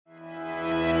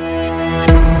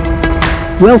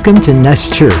Welcome to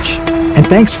Nest Church, and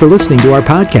thanks for listening to our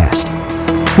podcast.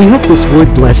 We hope this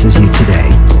word blesses you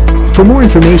today. For more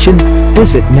information,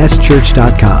 visit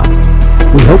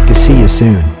nestchurch.com. We hope to see you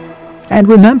soon. And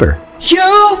remember, you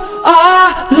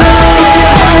are loved.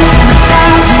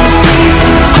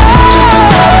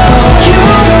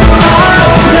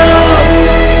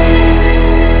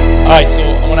 All right, so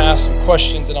I want to ask some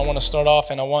questions, and I want to start off,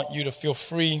 and I want you to feel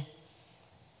free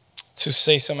to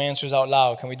say some answers out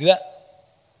loud. Can we do that?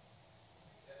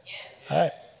 All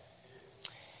right.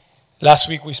 Last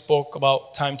week we spoke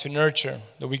about time to nurture.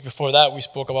 The week before that we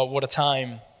spoke about what a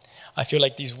time. I feel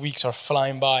like these weeks are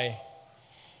flying by.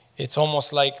 It's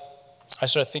almost like I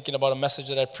started thinking about a message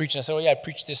that I preached, and I said, oh yeah, I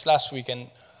preached this last week, and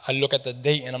I look at the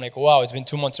date, and I'm like, wow, it's been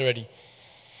 2 months already.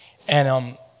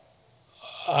 And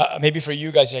maybe for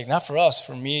you guys, you're like, not for us.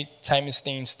 For me, time is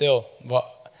staying still. But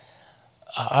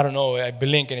I don't know, I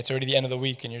blink, and it's already the end of the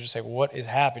week, and you're just like, what is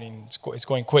happening? It's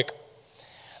going quick.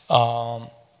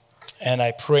 And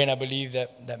I pray and I believe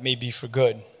that may be for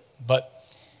good. But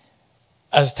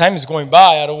as time is going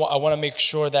by, I want to make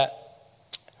sure that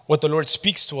what the Lord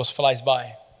speaks to us flies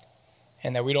by,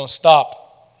 and that we don't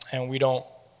stop and we don't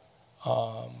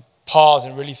pause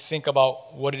and really think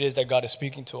about what it is that God is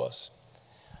speaking to us.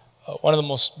 One of the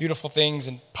most beautiful things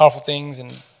and powerful things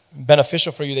and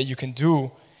beneficial for you that you can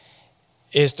do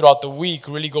is throughout the week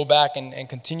really go back and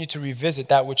continue to revisit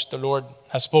that which the Lord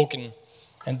has spoken.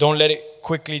 And don't let it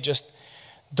quickly just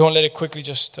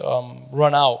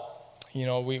run out. You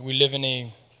know, we live in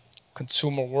a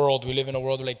consumer world. We live in a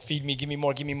world where like, feed me, give me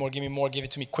more, give me more, give me more, give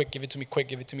it to me quick, give it to me quick,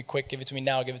 give it to me quick, give it to me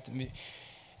now, give it to me,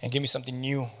 and give me something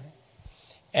new.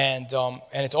 And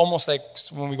it's almost like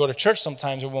when we go to church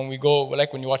sometimes, or when we go,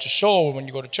 like when you watch a show, or when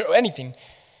you go to church, or anything,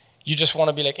 you just want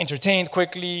to be like entertained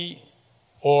quickly,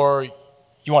 or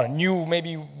you want a new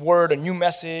maybe word, a new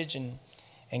message, and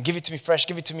give it to me fresh,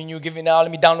 give it to me new, give it now, let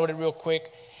me download it real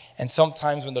quick. And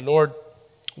sometimes when the Lord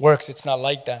works, it's not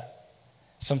like that.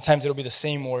 Sometimes it'll be the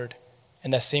same word,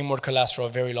 and that same word could last for a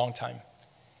very long time.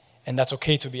 And that's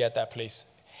okay to be at that place.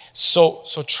 So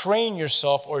train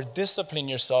yourself or discipline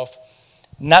yourself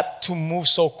not to move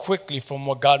so quickly from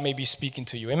what God may be speaking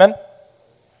to you. Amen?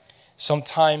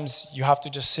 Sometimes you have to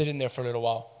just sit in there for a little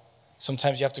while.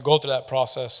 Sometimes you have to go through that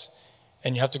process,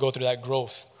 and you have to go through that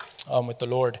growth with the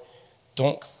Lord.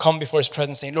 Don't come before His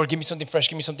presence saying, Lord, give me something fresh,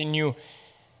 give me something new.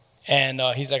 And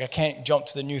He's like, I can't jump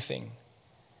to the new thing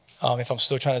if I'm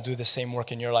still trying to do the same work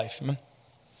in your life. Amen?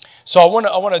 So I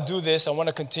want to do this. I want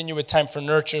to continue with time for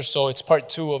nurture. So it's part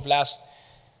 2 of last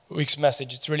week's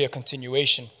message. It's really a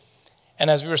continuation. And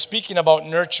as we were speaking about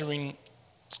nurturing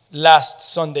last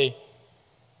Sunday,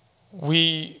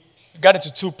 we got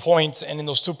into 2 points. And in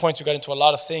those 2 points, we got into a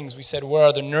lot of things. We said, where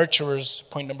are the nurturers?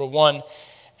 Point number 1.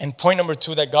 And point number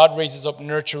 2, that God raises up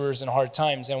nurturers in hard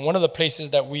times. And one of the places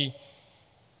that we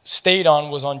stayed on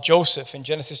was on Joseph in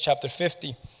Genesis chapter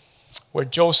 50, where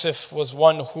Joseph was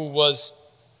one who was,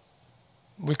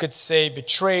 we could say,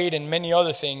 betrayed and many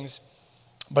other things.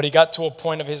 But he got to a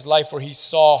point of his life where he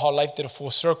saw how life did a full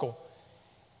circle.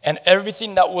 And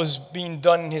everything that was being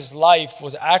done in his life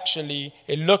was actually,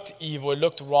 it looked evil, it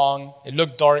looked wrong, it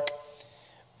looked dark.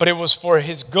 But it was for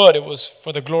his good, it was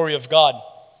for the glory of God.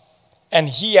 And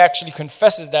he actually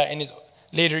confesses that in his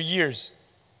later years.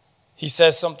 He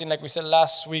says something like we said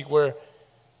last week, where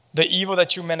the evil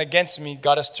that you meant against me,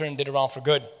 God has turned it around for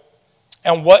good.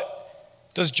 And what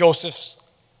does Joseph's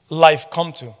life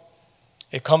come to?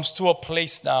 It comes to a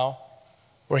place now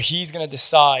where he's going to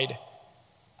decide,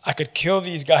 I could kill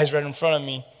these guys right in front of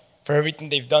me for everything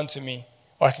they've done to me,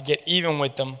 or I could get even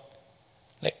with them,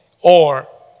 or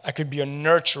I could be a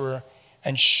nurturer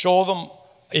and show them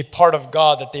a part of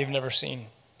God that they've never seen.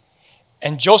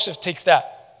 And Joseph takes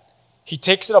that. He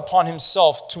takes it upon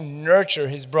himself to nurture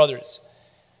his brothers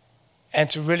and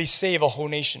to really save a whole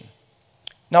nation.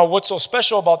 Now, what's so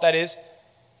special about that is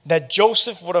that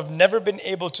Joseph would have never been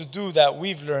able to do that,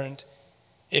 we've learned,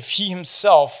 if he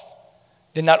himself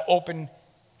did not open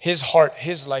his heart,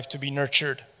 his life to be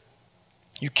nurtured.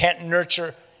 You can't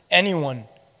nurture anyone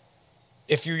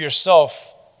if you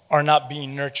yourself are not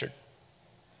being nurtured.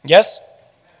 Yes?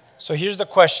 So here's the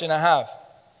question I have.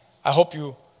 I hope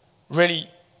you really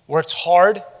worked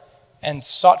hard and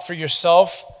sought for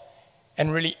yourself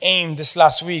and really aimed this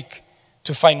last week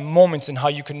to find moments in how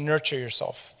you can nurture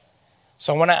yourself.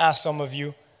 So I want to ask some of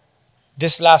you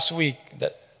this last week,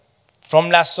 that from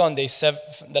last Sunday,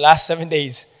 the last 7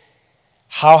 days,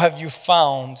 how have you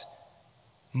found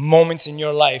moments in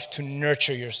your life to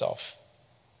nurture yourself?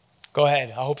 Go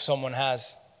ahead. I hope someone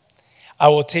has. I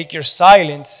will take your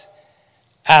silence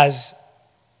as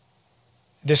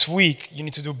this week, you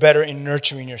need to do better in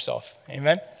nurturing yourself.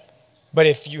 Amen? But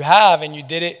if you have and you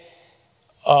did it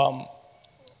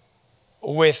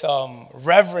with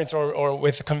reverence or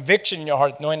with conviction in your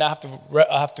heart, knowing I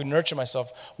have to nurture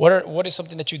myself, what is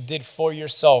something that you did for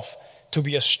yourself to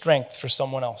be a strength for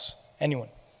someone else? Anyone?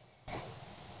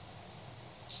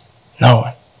 No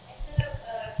one. I set up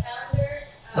a calendar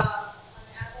on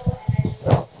Apple, and I just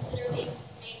literally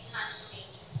made time for me.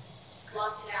 Just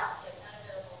blocked it out, but not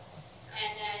available. And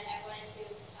then I went into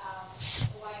the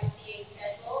YMCA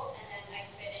schedule, and then I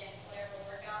fit in whatever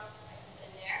workouts I can put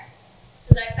in there.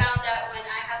 Because I found that when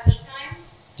I have me time,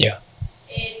 Yeah.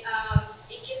 it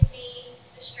gives me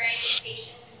the strength,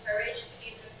 patience, and courage to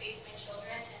be able to face my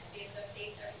children and to be able to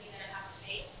face everything that I have to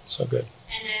face. So good.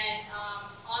 And then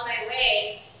on my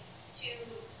way to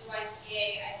the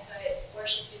YMCA, I put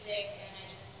worship music, and I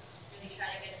just really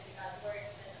try to get into God's Word,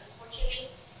 because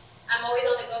unfortunately, I'm always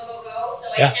on the go,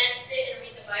 so Yeah. I can't sit and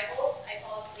read the Bible. I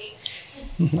fall asleep.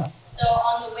 So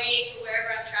on the way to wherever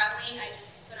I'm traveling, I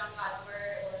just put on God's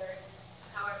Word, or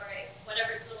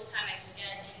whatever little time I can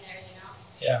get in there,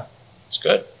 Yeah. It's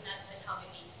good. and that's been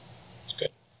helping me. It's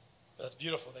good. That's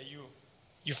beautiful that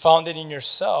you found it in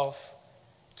yourself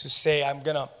to say, I'm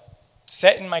going to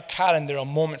set in my calendar a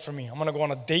moment for me. I'm going to go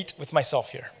on a date with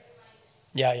myself here.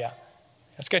 Yeah.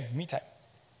 That's good. Me time.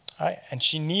 All right. And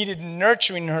she needed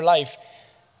nurturing in her life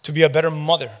to be a better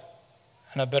mother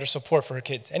and a better support for her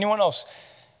kids. Anyone else?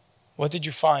 What did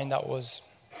you find that was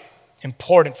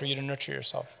important for you to nurture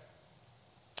yourself?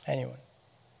 Anyone?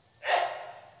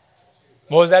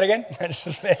 What was that again?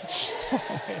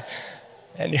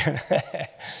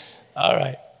 All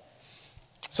right.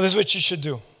 So this is what you should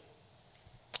do.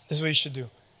 This is what you should do.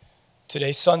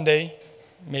 Today's Sunday.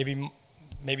 Maybe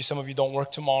some of you don't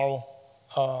work tomorrow.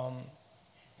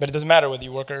 But it doesn't matter whether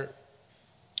you work or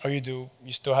you do.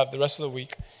 You still have the rest of the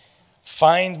week.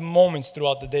 Find moments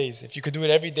throughout the days. If you could do it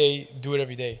every day, do it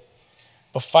every day.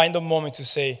 But find a moment to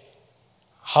say,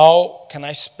 how can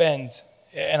I spend,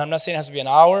 and I'm not saying it has to be an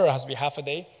hour or it has to be half a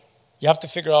day. You have to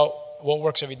figure out what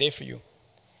works every day for you.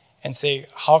 And say,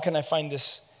 how can I find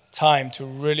this time to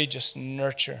really just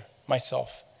nurture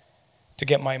myself? To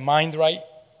get my mind right,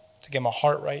 to get my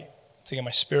heart right, to get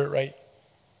my spirit right.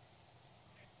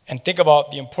 And think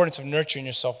about the importance of nurturing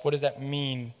yourself. What does that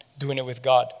mean, doing it with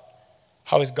God?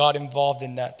 How is God involved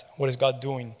in that? What is God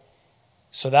doing?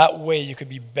 So that way you could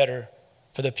be better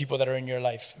for the people that are in your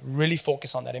life. Really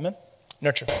focus on that. Amen?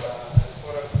 Nurture. I just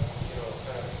want to,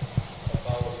 kind of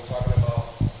about what you're talking about.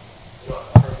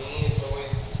 For me,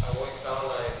 I've always found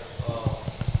like,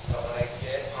 when I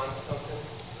get onto something,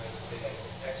 like say like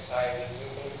exercising,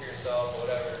 doing something for yourself, or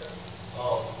whatever,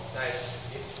 like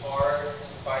it's hard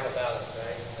to find a balance,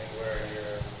 right? Like where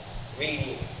you're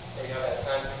reading, or you have that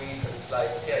time to read, because it's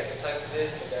like, okay, I get time for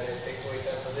this, but then it takes away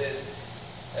time for this.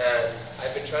 And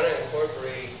I've been trying to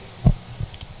incorporate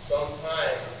some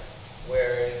time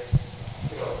where it's,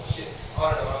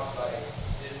 on and off, like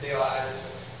this day I'll add this,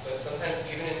 but sometimes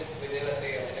even within, let's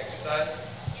say, an exercise,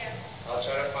 I'll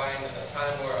try to find a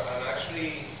time where I'm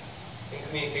actually in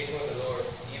communication with the Lord,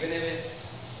 even if it's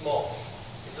small.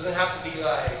 It doesn't have to be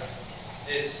like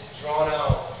this drawn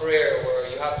out prayer where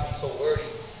you have to be so wordy,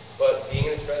 but being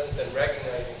in His presence and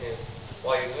recognizing Him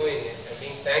while you're doing it and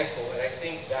being thankful. And I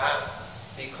think that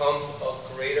becomes a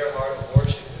greater heart of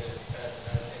worship, and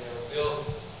it'll build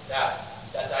that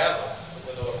dialogue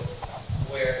with the Lord,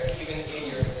 where even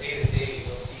in your day-to-day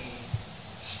you'll see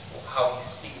how He's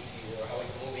speaking to you or how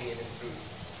He's moving in and through.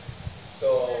 So,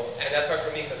 and that's hard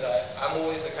for me because I'm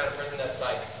always the kind of person that's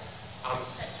like, I'm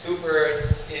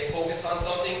super focused on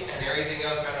something and everything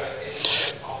else kind of is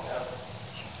just off down.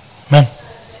 Amen.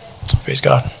 Praise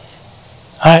God.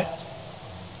 All right.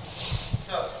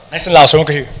 Nice and loud so everyone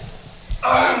can hear you.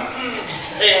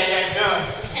 Hey, how you guys doing?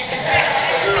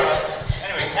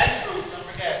 Anyway, men's group, don't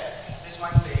forget, this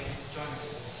Wednesday, join us.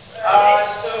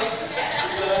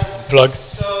 Plug.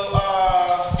 So,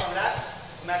 from last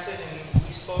message and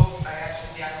we spoke, I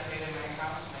actually deactivated my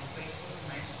account, my Facebook, and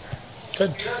my Instagram.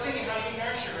 Good. Because I was thinking how you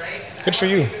nurture, right? And Good for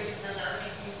you. There's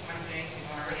already my thing,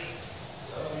 I already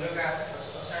look at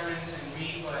sermons and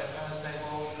read, but I was like,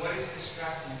 well, what is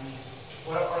distracting me?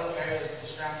 What are other areas of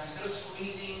distraction? Instead of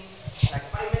squeezing like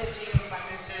 5 minutes here, 5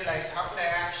 minutes there, like how could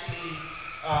I actually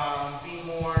be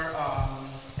more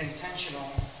intentional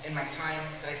in my time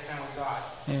that I spend with God?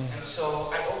 And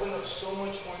so I opened up so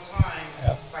much more time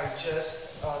by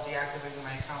just deactivating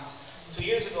my accounts. 2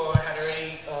 years ago, I had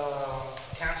already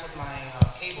canceled my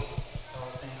cable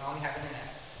thing. I only have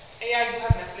internet. Hey, I do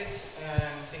have Netflix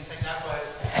and things like that, but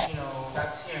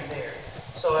that's here and there.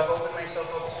 So I've opened myself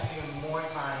up to even more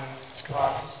time to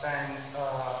spend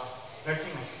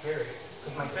nurturing spirit.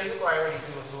 Because my physical I already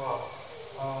do as well.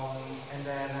 And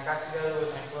then I got together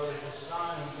with my brother Justin,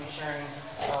 and we've been sharing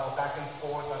back and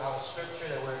forth about the scripture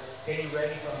that we're getting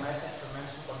ready for a message for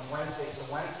mention on Wednesday. So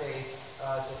Wednesday,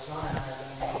 Justin and I are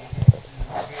going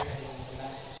to be hearing the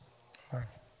message.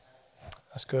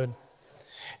 That's good.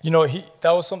 You know, that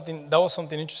was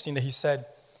something interesting that he said.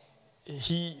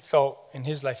 He felt in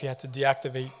his life he had to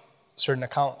deactivate certain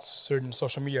accounts, certain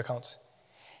social media accounts.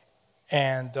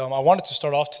 And I wanted to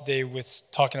start off today with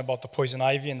talking about the poison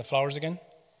ivy and the flowers again.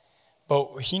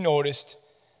 But he noticed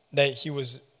that he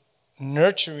was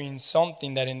nurturing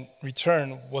something that in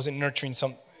return wasn't nurturing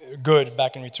some good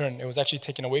back in return. It was actually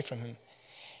taken away from him.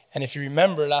 And if you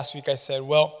remember last week I said,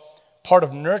 well, part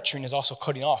of nurturing is also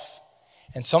cutting off.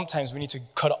 And sometimes we need to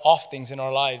cut off things in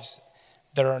our lives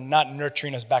that are not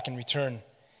nurturing us back in return.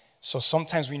 So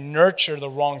sometimes we nurture the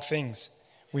wrong things.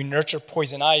 We nurture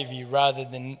poison ivy rather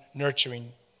than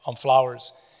nurturing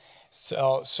flowers.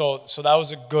 So that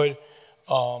was a good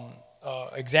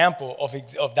example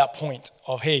of that point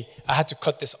of, hey, I had to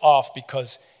cut this off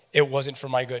because it wasn't for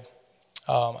my good.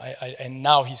 And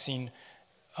now he's seen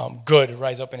good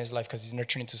rise up in his life because he's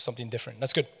nurturing into something different.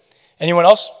 That's good. Anyone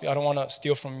else? I don't want to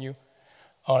steal from you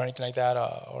or anything like that,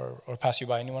 or pass you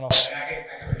by. Anyone else? I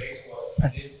can relate to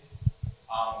what you did.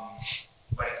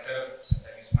 But instead of, since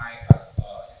I used my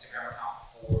Instagram account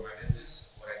for my business,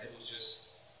 what I did was just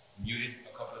muted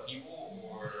a couple of people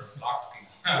or blocked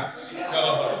people.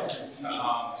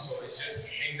 So it's just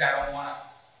things that I don't want to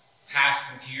pass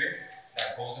through here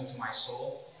that goes into my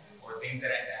soul, or things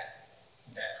that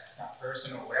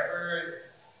person or whatever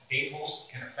they post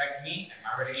can affect me and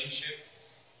my relationship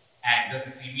and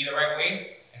doesn't feed me the right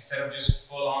way, instead of just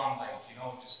full on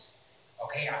just,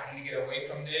 okay, I need to get away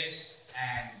from this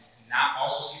and not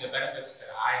also see the benefits that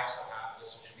I also have with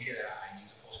social media that I need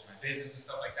to post for my business and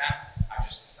stuff like that. I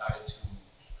just decided to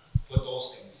put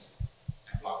those things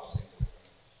and block those things away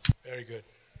from me. Very good.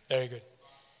 Very good.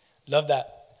 Love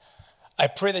that. I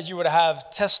pray that you would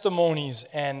have testimonies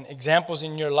and examples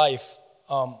in your life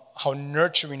how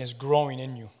nurturing is growing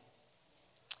in you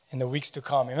in the weeks to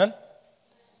come. Amen?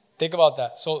 Think about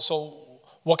that. So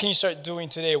what can you start doing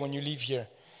today when you leave here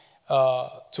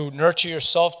to nurture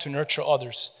yourself, to nurture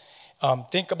others?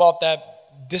 Think about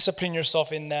that. Discipline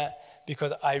yourself in that,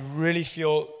 because I really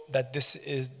feel that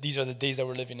these are the days that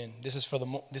we're living in. This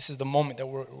is the moment that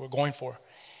we're going for.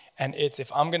 And it's,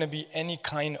 if I'm going to be any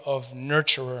kind of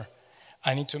nurturer,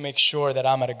 I need to make sure that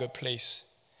I'm at a good place.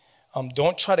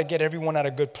 Don't try to get everyone at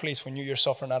a good place when you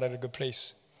yourself are not at a good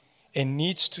place. It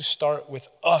needs to start with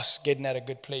us getting at a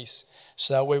good place,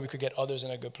 so that way we could get others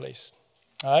in a good place.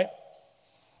 All right?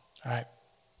 All right.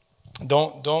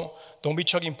 Don't be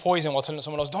chugging poison while telling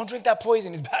someone else, don't drink that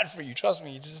poison, it's bad for you. Trust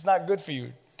me, it's just not good for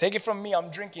you. Take it from me,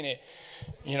 I'm drinking it.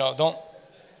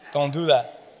 Don't do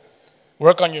that.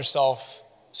 Work on yourself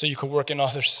so you can work in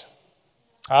others.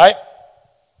 All right?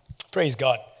 Praise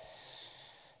God.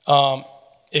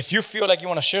 If you feel like you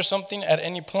want to share something at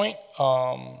any point,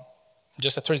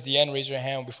 just towards the end, raise your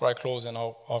hand before I close, and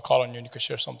I'll call on you and you can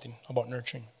share something about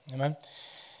nurturing. Amen?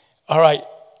 All right.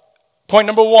 Point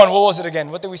number 1, what was it again?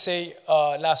 What did we say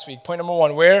last week? Point number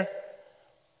 1, where?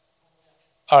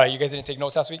 All right, you guys didn't take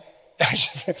notes last week?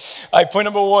 All right, point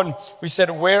number 1, we said,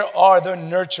 where are the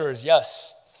nurturers?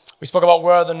 Yes. We spoke about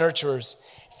where are the nurturers.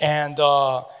 And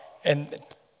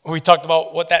we talked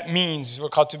about what that means. We're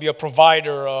called to be a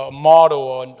provider, a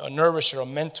model, a nourisher, a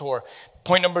mentor.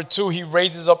 Point number 2, he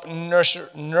raises up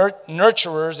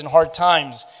nurturers in hard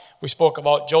times. We spoke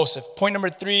about Joseph. Point number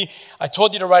 3, I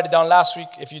told you to write it down last week.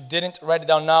 If you didn't, write it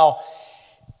down now.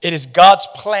 It is God's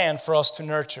plan for us to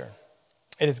nurture.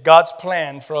 It is God's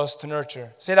plan for us to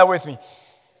nurture. Say that with me.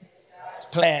 It's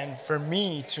plan for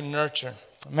me to nurture.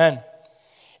 Amen.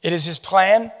 It is His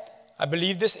plan. I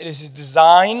believe this. It is His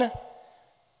design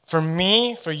for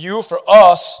me, for you, for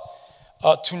us,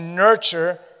 to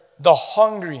nurture the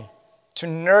hungry, to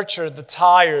nurture the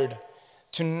tired,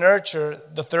 to nurture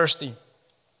the thirsty.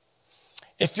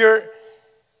 If you're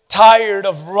tired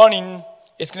of running,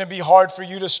 it's going to be hard for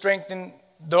you to strengthen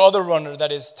the other runner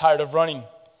that is tired of running.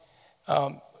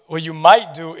 What you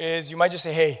might do is you might just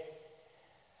say, hey,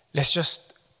 let's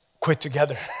just quit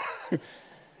together.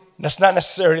 That's not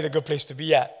necessarily the good place to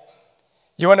be at.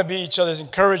 You want to be each other's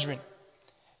encouragement,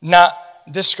 not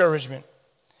discouragement.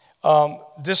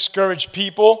 Discouraged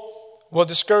people will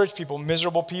discourage people.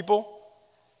 Miserable people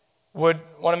would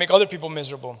want to make other people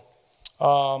miserable.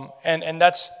 And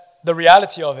that's the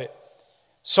reality of it.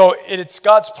 So it's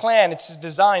God's plan, it's His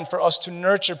design for us to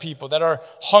nurture people that are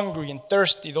hungry and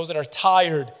thirsty, those that are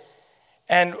tired.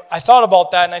 And I thought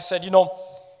about that and I said,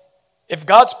 if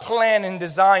God's plan and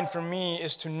design for me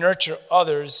is to nurture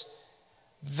others,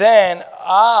 then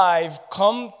I've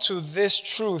come to this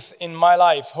truth in my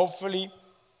life. Hopefully,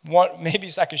 maybe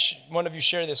one of you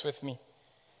share this with me.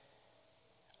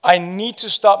 I need to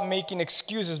stop making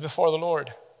excuses before the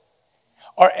Lord.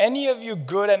 Are any of you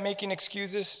good at making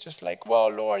excuses? Just like, well,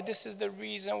 Lord, this is the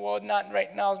reason. Well, not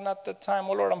right now is not the time.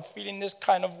 Well, Lord, I'm feeling this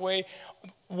kind of way.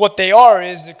 What they are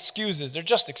is excuses. They're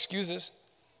just excuses.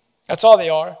 That's all they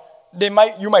are.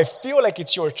 You might feel like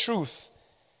it's your truth.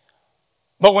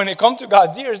 But when it comes to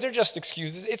God's ears, they're just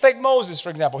excuses. It's like Moses, for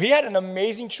example. He had an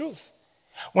amazing truth.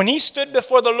 When he stood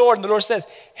before the Lord, and the Lord says,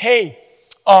 hey,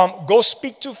 go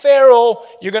speak to Pharaoh.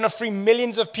 You're going to free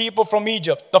millions of people from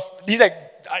Egypt. He's like,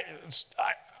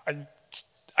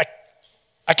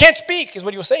 I can't speak, is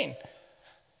what he was saying.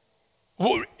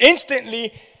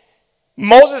 Instantly,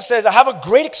 Moses says, I have a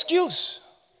great excuse.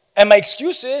 And my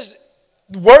excuse is,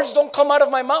 words don't come out of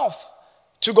my mouth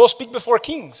to go speak before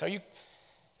kings.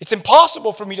 It's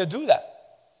impossible for me to do that.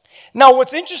 Now,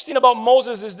 what's interesting about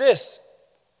Moses is this.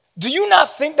 Do you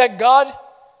not think that God,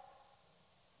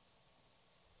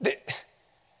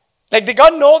 did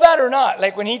God know that or not?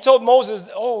 Like when he told Moses,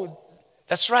 oh,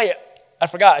 that's right. I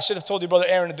forgot. I should have told you, Brother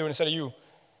Aaron, to do it instead of you.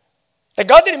 Like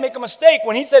God didn't make a mistake.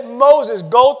 When he said, Moses,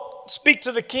 go speak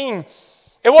to the king,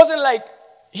 it wasn't like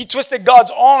he twisted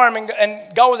God's arm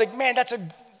and God was like, man, that's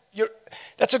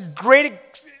a great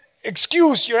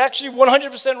excuse. You're actually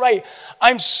 100% right.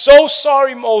 I'm so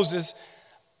sorry, Moses.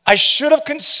 I should have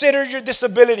considered your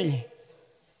disability.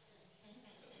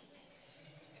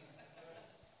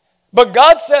 But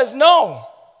God says no.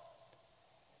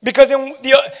 Because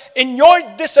in your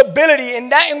disability, in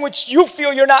that in which you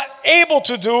feel you're not able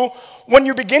to do, when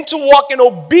you begin to walk in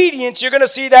obedience, you're going to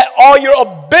see that all your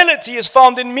ability is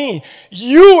found in me.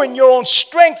 You in your own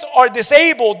strength are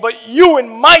disabled, but you in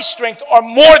my strength are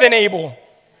more than able.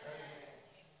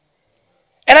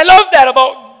 And I love that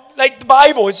about the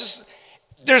Bible. It's just,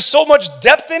 there's so much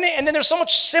depth in it, and then there's so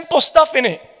much simple stuff in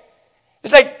it.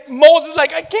 It's like Moses,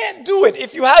 I can't do it.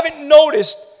 If you haven't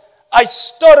noticed, I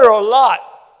stutter a lot.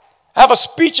 I have a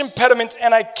speech impediment,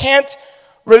 and I can't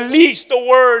release the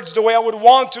words the way I would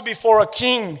want to before a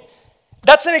king.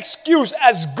 That's an excuse.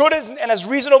 As good and as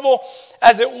reasonable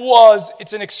as it was,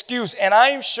 it's an excuse. And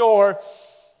I'm sure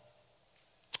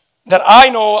that I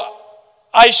know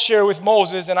I share with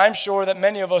Moses, and I'm sure that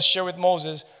many of us share with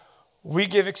Moses, we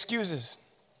give excuses.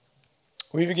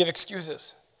 We give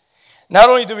excuses. Not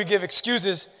only do we give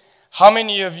excuses, how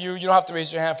many of you don't have to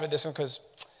raise your hand for this one because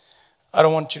I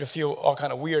don't want you to feel all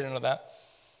kind of weird and all that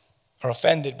or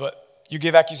offended, but you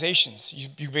give accusations.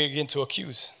 You begin to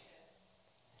accuse.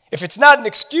 If it's not an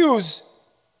excuse,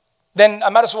 then I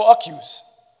might as well accuse.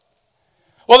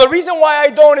 Well, the reason why I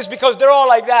don't is because they're all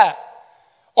like that.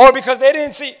 Or because they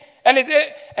didn't see. And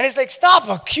it's like, stop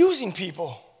accusing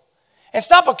people. And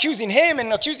stop accusing him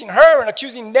and accusing her and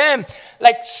accusing them.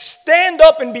 Stand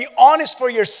up and be honest for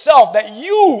yourself that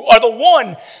you are the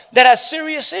one that has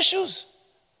serious issues.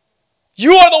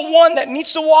 You are the one that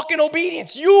needs to walk in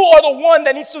obedience. You are the one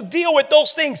that needs to deal with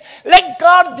those things. Let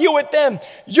God deal with them.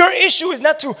 Your issue is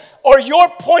not to, or your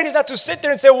point is not to sit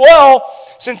there and say, well,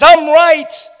 since I'm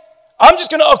right, I'm just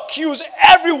going to accuse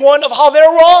everyone of how they're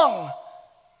wrong.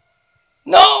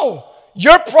 No.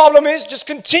 Your problem is just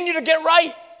continue to get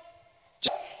right.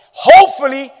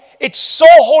 Hopefully, it's so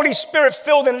Holy Spirit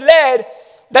filled and led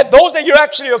that those that you're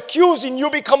actually accusing, you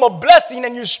become a blessing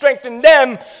and you strengthen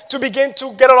them to begin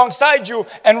to get alongside you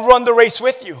and run the race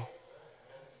with you.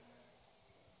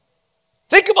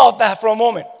 Think about that for a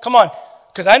moment. Come on.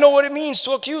 Because I know what it means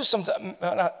to accuse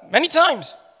many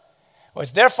times. Well,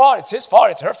 it's their fault. It's his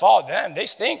fault. It's her fault. Them. They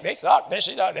stink. They suck. They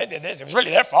did this. It was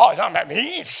really their fault. It's not about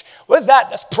me. What is that?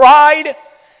 That's pride.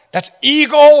 That's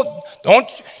ego.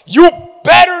 You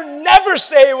better never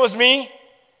say it was me.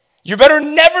 You better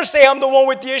never say I'm the one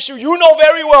with the issue. You know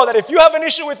very well that if you have an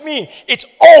issue with me, it's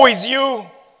always you.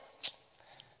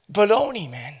 Baloney,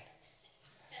 man.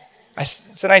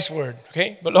 It's a nice word,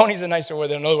 okay? Baloney is a nicer word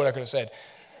than another word I could have said.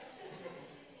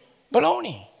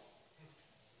 Baloney.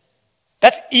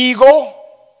 That's ego.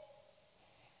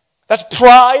 That's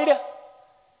pride.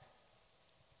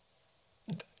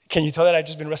 Can you tell that I've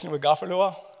just been wrestling with God for a little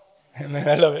while? Man,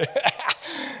 I love it.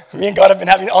 Me and God have been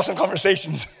having awesome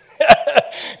conversations.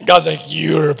 God's like,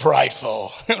 you're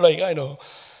prideful. I'm like, I know.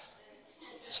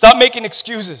 Stop making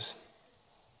excuses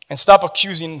and stop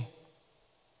accusing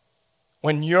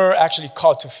when you're actually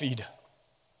called to feed.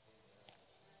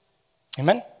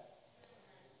 Amen?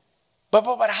 But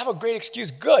I have a great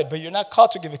excuse. Good, but you're not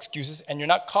called to give excuses and you're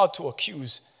not called to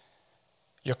accuse.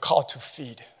 You're called to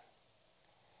feed.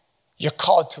 You're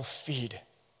called to feed.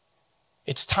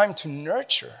 It's time to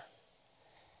nurture.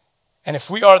 And if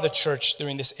we are the church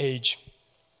during this age,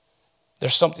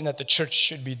 there's something that the church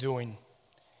should be doing,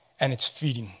 and it's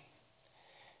feeding.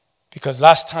 Because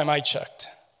last time I checked,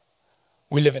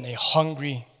 we live in a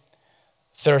hungry,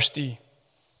 thirsty,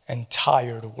 and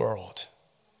tired world.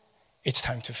 It's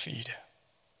time to feed.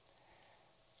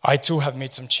 I too have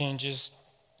made some changes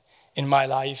in my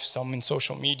life, some in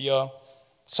social media,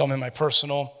 some in my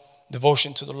personal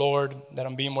devotion to the Lord that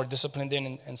I'm being more disciplined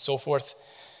in and so forth.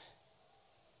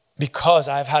 Because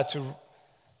I've had to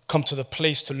come to the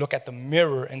place to look at the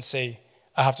mirror and say,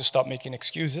 I have to stop making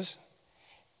excuses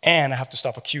and I have to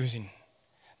stop accusing.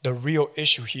 The real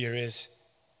issue here is,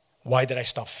 why did I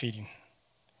stop feeding?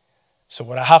 So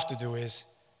what I have to do is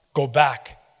go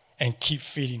back and keep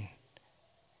feeding.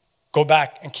 Go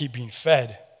back and keep being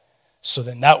fed, so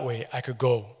then that way I could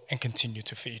go and continue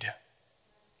to feed.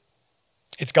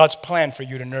 It's God's plan for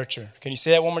you to nurture. Can you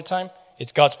say that one more time?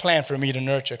 It's God's plan for me to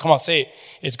nurture. Come on, say it.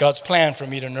 It's God's plan for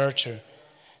me to nurture.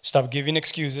 Stop giving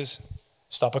excuses.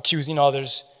 Stop accusing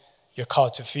others. You're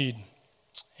called to feed.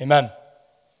 Amen.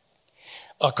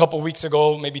 A couple weeks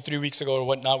ago, maybe 3 weeks ago or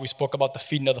whatnot, we spoke about the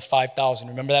feeding of the 5,000.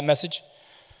 Remember that message?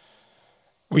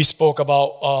 We spoke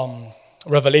about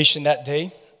Revelation that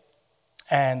day.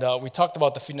 And we talked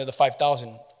about the feeding of the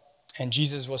 5,000. And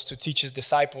Jesus was to teach his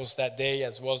disciples that day,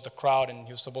 as well as the crowd. And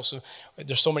he was supposed to,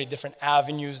 there's so many different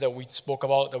avenues that we spoke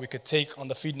about that we could take on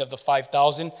the feeding of the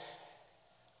 5,000.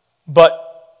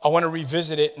 But I want to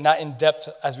revisit it, not in depth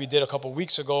as we did a couple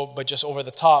weeks ago, but just over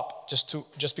the top,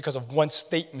 just because of one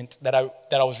statement that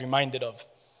I was reminded of.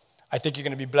 I think you're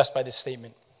going to be blessed by this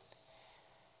statement.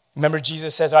 Remember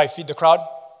Jesus says, all right, feed the crowd.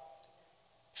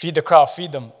 Feed the crowd,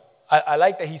 feed them. I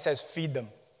like that he says feed them.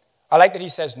 I like that he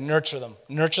says nurture them.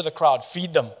 Nurture the crowd,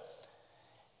 feed them.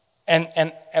 And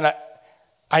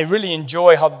I really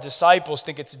enjoy how the disciples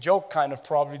think it's a joke kind of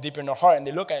probably deep in their heart. And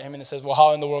they look at him and they says, well,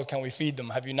 how in the world can we feed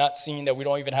them? Have you not seen that we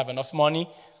don't even have enough money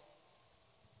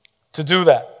to do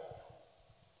that?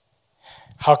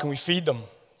 How can we feed them?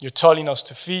 You're telling us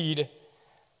to feed.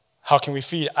 How can we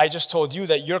feed? I just told you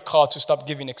that you're called to stop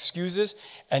giving excuses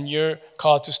and you're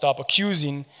called to stop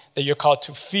accusing, that you're called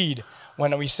to feed.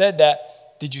 When we said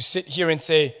that, did you sit here and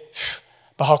say,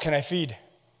 but how can I feed?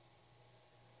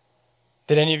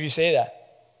 Did any of you say that?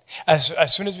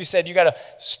 As soon as we said, you got to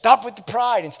stop with the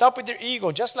pride and stop with your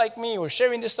ego, just like me. We're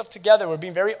sharing this stuff together. We're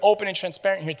being very open and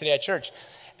transparent here today at church.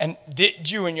 And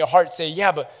did you in your heart say,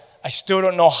 yeah, but I still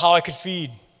don't know how I could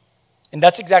feed? And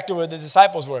that's exactly where the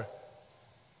disciples were.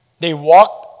 They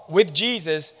walked with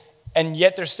Jesus, and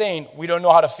yet they're saying, we don't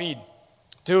know how to feed.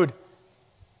 Dude,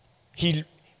 he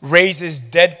raises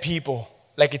dead people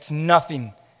like it's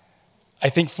nothing. I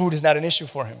think food is not an issue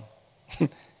for him.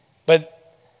 But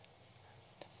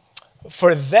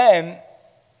for them,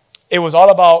 it was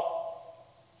all about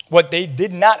what they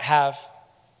did not have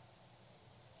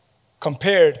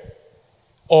compared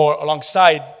or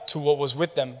alongside to what was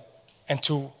with them and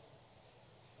to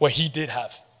what he did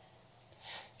have.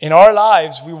 In our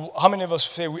lives, how many of us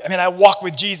say, I walk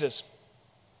with Jesus.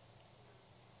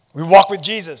 We walk with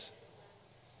Jesus.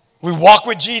 We walk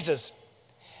with Jesus.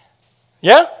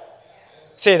 Yeah?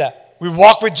 Say that. We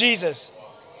walk with Jesus.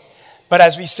 But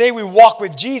as we say we walk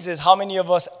with Jesus, how many of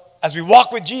us, as we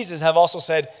walk with Jesus, have also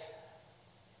said,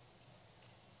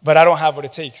 but I don't have what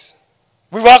it takes.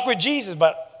 We walk with Jesus,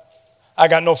 but I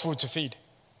got no food to feed.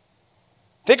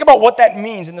 Think about what that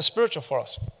means in the spiritual for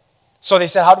us. So they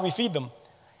said, how do we feed them?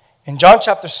 In John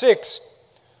chapter 6,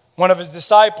 one of his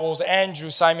disciples, Andrew,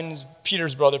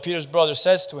 Peter's brother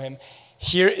says to him,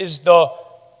 here is the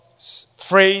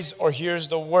phrase, or here's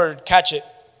the word, catch it,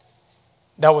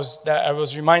 that I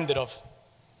was reminded of.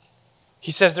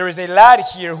 He says, there is a lad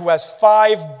here who has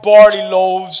 5 barley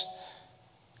loaves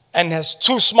and has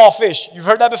 2 small fish. You've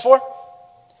heard that before?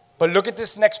 But look at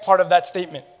this next part of that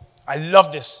statement. I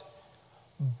love this.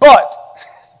 But,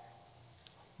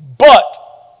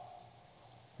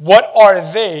 what are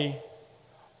they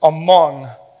among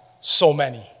so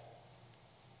many?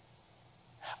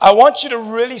 I want you to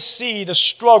really see the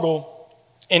struggle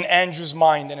in Andrew's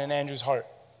mind and in Andrew's heart.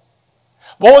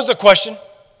 What was the question?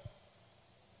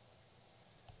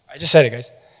 I just said it,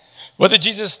 guys. What did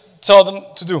Jesus tell them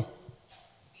to do?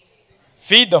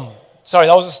 Feed them. Sorry,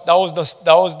 that was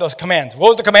the command. What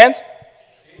was the command?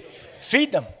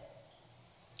 Feed them.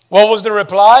 What was the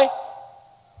reply?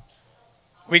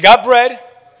 We got bread,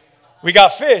 we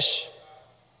got fish,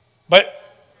 but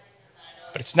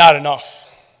it's not enough.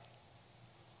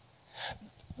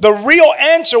 The real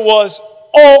answer was,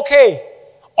 okay,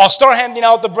 I'll start handing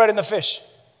out the bread and the fish.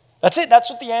 That's it. That's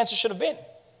what the answer should have been.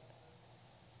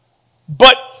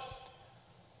 But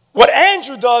What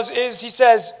Andrew does is he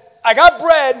says, I got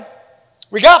bread,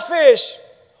 we got fish,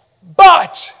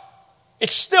 but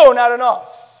it's still not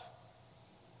enough.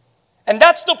 And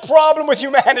that's the problem with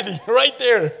humanity right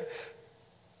there.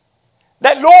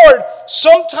 That, Lord,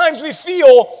 sometimes we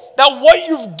feel that what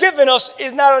you've given us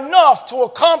is not enough to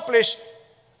accomplish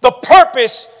the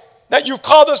purpose that you've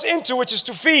called us into, which is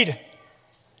to feed.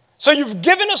 So you've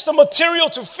given us the material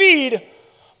to feed,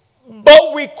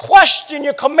 but we question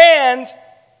your command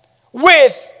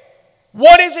with,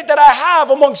 what is it that I have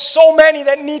among so many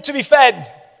that need to be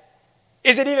fed?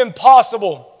 Is it even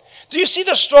possible? Do you see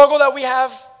the struggle that we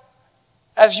have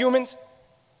as humans?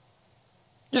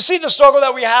 You see the struggle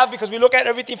that we have because we look at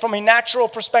everything from a natural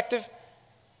perspective?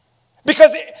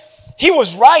 Because he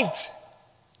was right.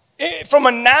 From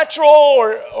a natural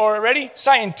or ready,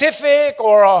 scientific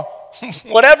or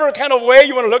whatever kind of way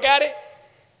you want to look at it,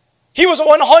 he was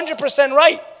 100%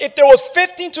 right. If there was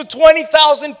 15 to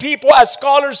 20,000 people, as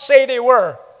scholars say they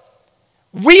were,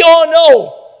 we all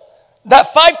know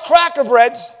that 5 cracker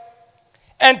breads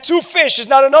and 2 fish is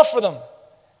not enough for them.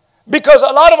 Because a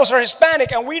lot of us are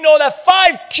Hispanic, and we know that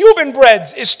 5 Cuban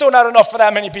breads is still not enough for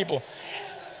that many people.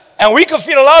 And we could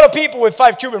feed a lot of people with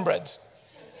 5 Cuban breads.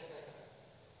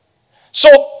 So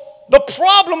the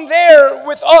problem there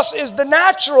with us is the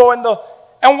natural and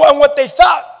what they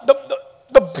thought.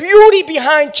 The beauty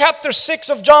behind chapter 6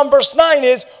 of John verse 9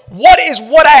 is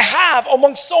what I have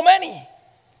among so many?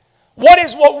 What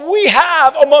is what we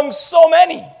have among so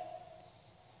many?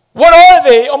 What are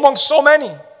they among so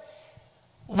many?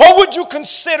 What would you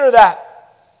consider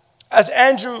that? As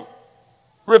Andrew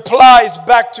replies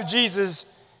back to Jesus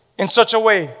in such a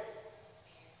way.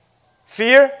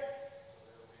 Fear?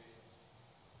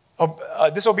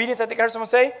 Disobedience, I think I heard someone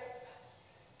say.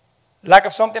 Lack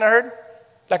of something I heard.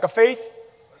 Lack of faith.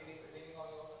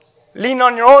 Lean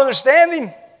on your own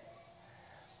understanding.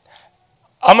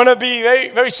 I'm going to be very,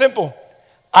 very simple.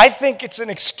 I think it's an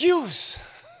excuse.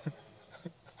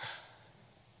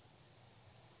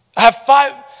 I have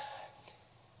 5.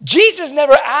 Jesus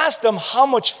never asked them, how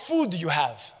much food do you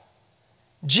have?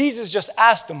 Jesus just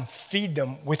asked them, feed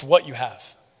them with what you have.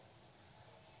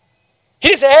 He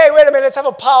didn't say, hey, wait a minute, let's have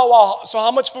a powwow. So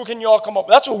how much food can you all come up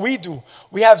with? That's what we do.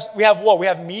 We have what? We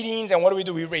have meetings, and what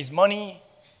do? We raise money.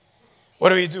 What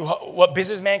do we do? What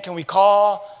businessman can we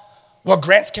call? What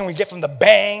grants can we get from the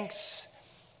banks?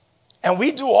 And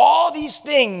we do all these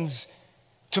things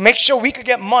to make sure we could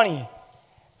get money.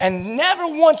 And never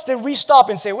once did we stop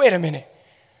and say, wait a minute,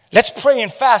 let's pray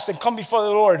and fast and come before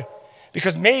the Lord.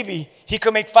 Because maybe he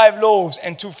could make 5 loaves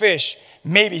and 2 fish.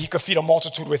 Maybe he could feed a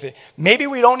multitude with it. Maybe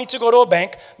we don't need to go to a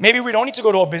bank. Maybe we don't need to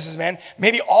go to a businessman.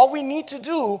 Maybe all we need to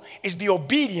do is be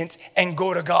obedient and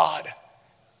go to God.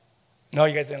 No,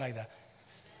 you guys didn't like that.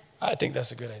 I think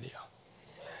that's a good idea.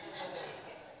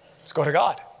 Let's go to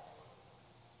God.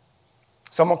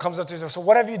 Someone comes up to you and says, so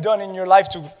what have you done in your life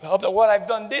to help? What I've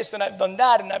done this and I've done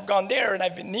that and I've gone there and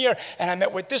I've been here and I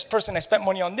met with this person. I spent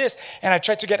money on this and I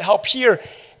tried to get help here.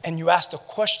 And you ask the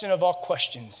question of all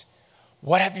questions.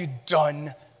 What have you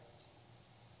done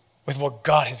with what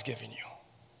God has given you?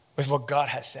 With what God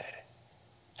has said?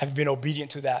 Have you been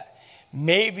obedient to that?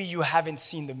 Maybe you haven't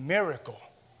seen the miracle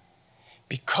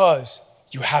because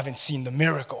you haven't seen the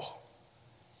miracle.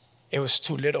 It was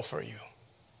too little for you.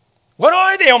 What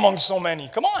are they among so many?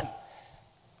 Come on.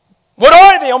 What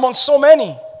are they among so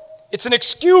many? It's an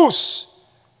excuse.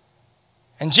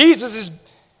 And Jesus is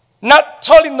not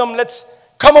telling them, let's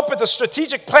come up with a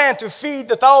strategic plan to feed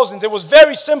the thousands. It was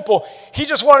very simple. He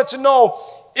just wanted to know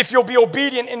if you'll be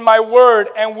obedient in my word,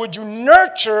 and would you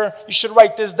nurture, you should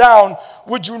write this down,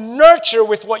 would you nurture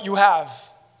with what you have?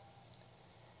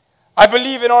 I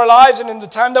believe in our lives and in the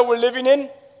time that we're living in,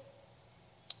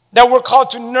 that we're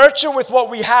called to nurture with what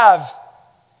we have.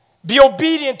 Be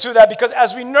obedient to that, because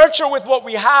as we nurture with what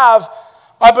we have,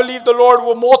 I believe the Lord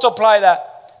will multiply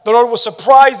that. The Lord will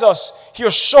surprise us. He'll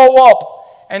show up.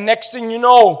 And next thing you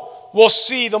know, we'll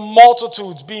see the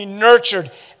multitudes being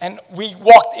nurtured. And we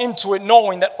walked into it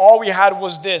knowing that all we had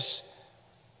was this.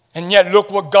 And yet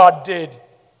look what God did.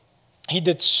 He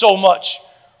did so much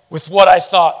with what I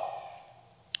thought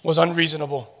was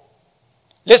unreasonable.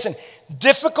 Listen,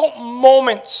 difficult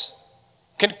moments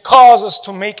can cause us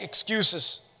to make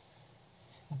excuses.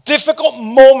 Difficult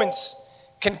moments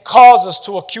can cause us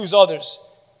to accuse others.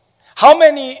 How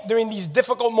many during these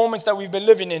difficult moments that we've been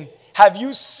living in have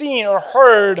you seen or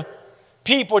heard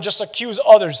people just accuse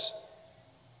others?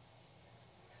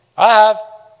 I have.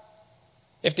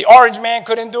 If the orange man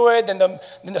couldn't do it, then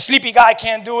the sleepy guy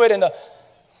can't do it.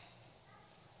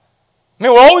 We're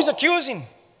always accusing.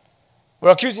 We're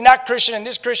accusing that Christian and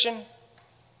this Christian.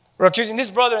 We're accusing this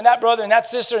brother and that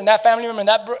sister and that family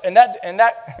member and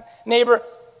that neighbor.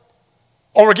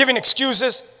 Or we're giving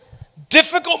excuses.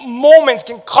 Difficult moments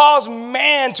can cause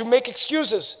man to make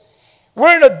excuses.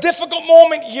 We're in a difficult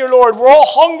moment here, Lord. We're all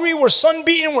hungry. We're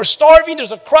sunbeaten. We're starving.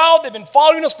 There's a crowd. They've been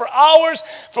following us for hours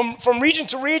from region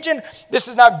to region. This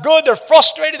is not good. They're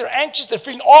frustrated. They're anxious. They're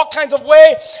feeling all kinds of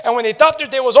way. And when they thought their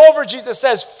day was over, Jesus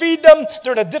says, feed them.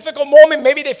 They're in a difficult moment.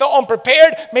 Maybe they felt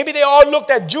unprepared. Maybe they all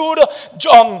looked at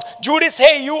Judas.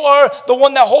 Hey, you are the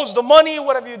one that holds the money.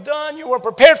 What have you done? You weren't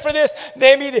prepared for this.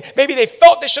 Maybe they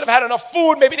felt they should have had enough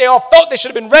food. Maybe they all felt they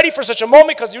should have been ready for such a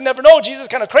moment, because you never know. Jesus is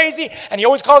kind of crazy, and he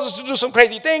always calls us to do some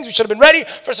crazy things. We should have been ready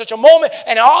for such a moment.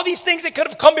 And all these things that could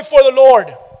have come before the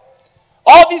Lord.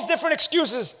 All these different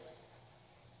excuses.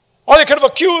 Or they could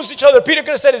have accused each other. Peter could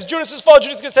have said it's Judas' fault.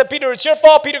 Judas could have said, Peter, it's your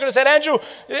fault. Peter could have said, Andrew.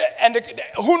 And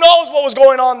who knows what was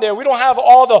going on there. We don't have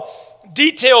all the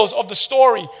details of the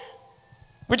story.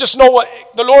 We just know what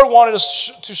the Lord wanted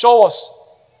us to show us.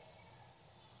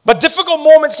 But difficult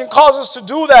moments can cause us to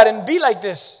do that and be like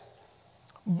this.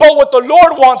 But what the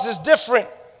Lord wants is different.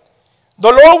 The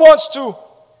Lord wants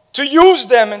to use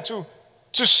them and to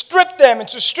strip them and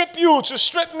to strip you, to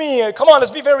strip me. Come on, let's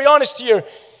be very honest here.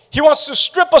 He wants to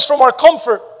strip us from our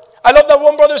comfort. I love that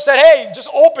one brother said, hey, just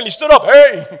openly stood up,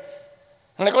 hey.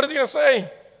 I'm like, what is he going to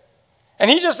say?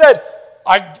 And he just said,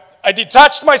 I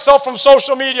detached myself from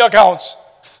social media accounts.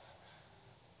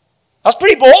 That's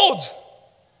pretty bold.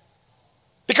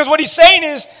 Because what he's saying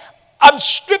is, I'm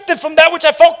stripped from that which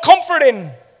I felt comfort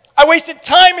in. I wasted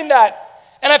time in that.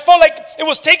 And I felt like it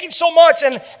was taking so much.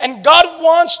 And God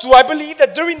wants to, I believe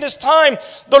that during this time,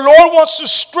 the Lord wants to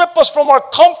strip us from our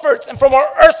comforts and from our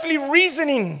earthly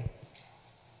reasoning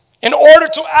in order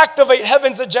to activate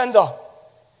heaven's agenda.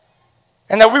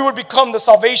 And that we would become the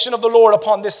salvation of the Lord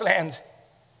upon this land.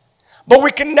 But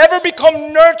we can never become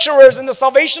nurturers in the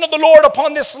salvation of the Lord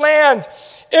upon this land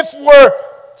if we're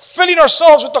filling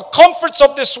ourselves with the comforts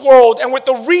of this world and with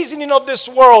the reasoning of this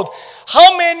world.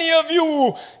 How many of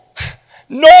you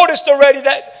noticed already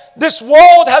that this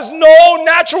world has no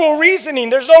natural reasoning?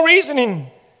 There's no reasoning.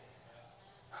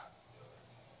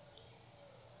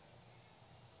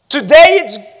 Today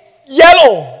it's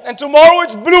yellow and tomorrow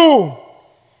it's blue.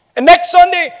 And next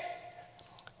Sunday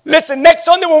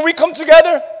when we come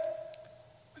together,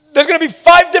 there's going to be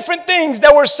 5 different things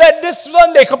that were said this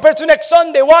Sunday compared to next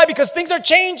Sunday. Why? Because things are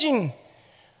changing.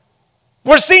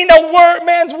 We're seeing that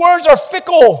man's words are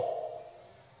fickle.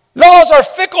 Laws are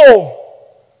fickle.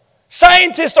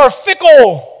 Scientists are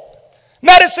fickle.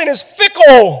 Medicine is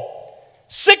fickle.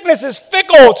 Sickness is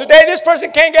fickle. Today, this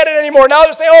person can't get it anymore. Now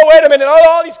they're saying, oh, wait a minute.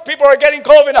 All these people are getting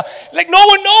COVID now. Like, no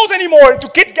one knows anymore. Do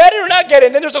kids get it or not get it?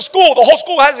 And then there's a school. The whole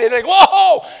school has it. Like,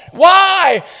 whoa.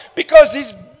 Why? Because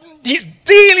he's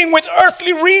dealing with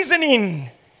earthly reasoning.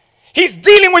 He's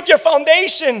dealing with your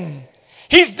foundation.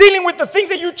 He's dealing with the things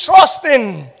that you trust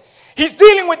in. He's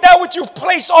dealing with that which you've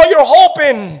placed all your hope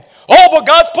in. Oh, but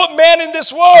God's put man in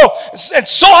this world, and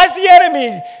so has the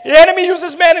enemy. The enemy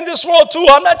uses man in this world too.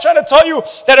 I'm not trying to tell you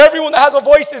that everyone that has a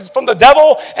voice is from the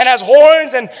devil and has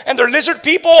horns and they're lizard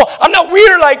people. I'm not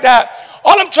weird like that.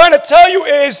 All I'm trying to tell you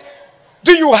is,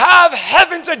 do you have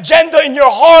heaven's agenda in your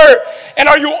heart? And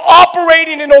are you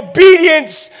operating in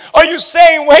obedience? Are you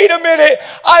saying, wait a minute,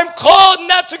 I'm called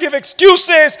not to give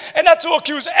excuses and not to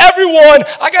accuse everyone.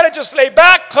 I got to just lay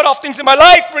back, cut off things in my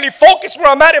life, really focus where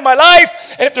I'm at in my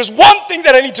life. And if there's one thing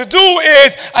that I need to do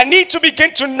is I need to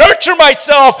begin to nurture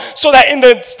myself so that in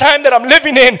the time that I'm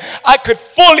living in, I could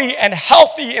fully and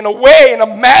healthy in a way, in a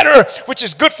manner which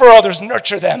is good for others,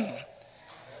 nurture them.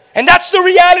 And that's the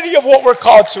reality of what we're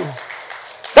called to.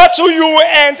 That's who you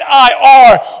and I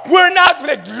are. We're not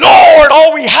like, Lord,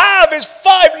 all we have is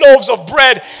 5 loaves of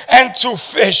bread and 2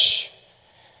 fish.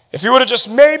 If you would have just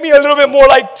made me a little bit more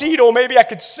like Tito, maybe I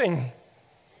could sing.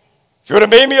 If you would have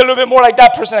made me a little bit more like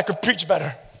that person, I could preach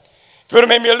better. If you would have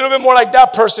made me a little bit more like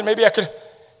that person, maybe I could.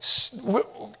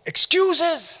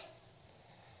 Excuses.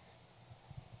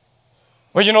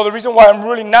 Well, you know, the reason why I'm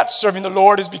really not serving the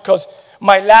Lord is because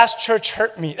my last church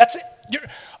hurt me. That's it.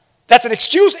 That's an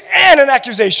excuse and an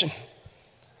accusation.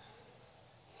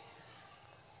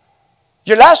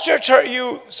 Your last church hurt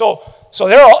you, so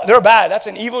they're bad. That's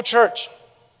an evil church.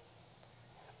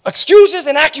 Excuses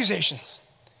and accusations.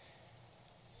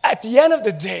 At the end of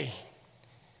the day,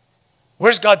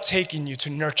 where's God taking you to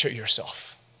nurture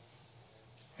yourself?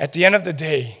 At the end of the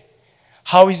day,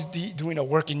 how is He doing a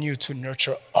work in you to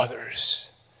nurture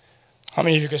others? How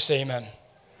many of you can say amen?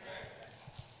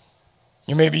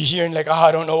 You may be hearing like,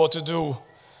 I don't know what to do.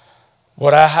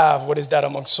 What I have, what is that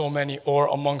among so many or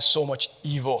among so much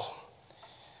evil?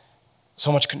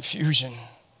 So much confusion,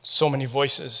 so many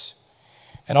voices.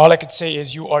 And all I could say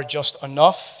is you are just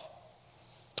enough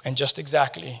and just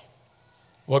exactly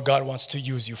what God wants to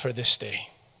use you for this day.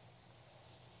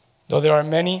 Though there are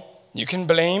many you can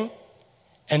blame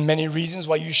and many reasons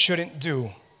why you shouldn't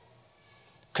do,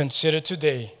 consider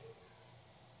today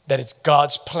that it's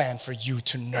God's plan for you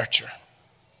to nurture.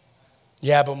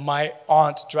 Yeah, but my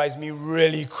aunt drives me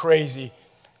really crazy.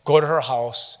 Go to her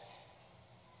house,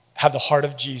 have the heart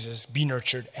of Jesus, be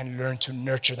nurtured, and learn to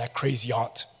nurture that crazy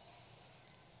aunt.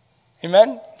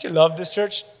 Amen? Do you love this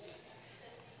church?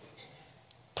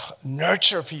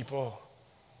 Nurture people.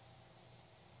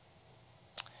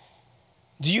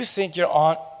 Do you think your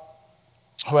aunt,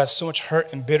 who has so much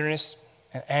hurt and bitterness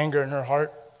and anger in her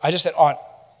heart, I just said aunt.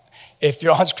 If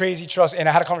your aunt's crazy, trust, and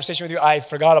I had a conversation with you, I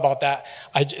forgot about that.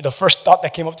 The first thought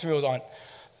that came up to me was aunt.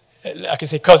 I can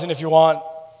say cousin if you want,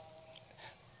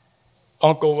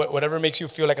 uncle, whatever makes you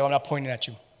feel like I'm not pointing at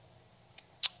you.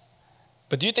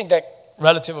 But do you think that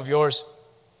relative of yours,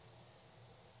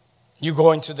 you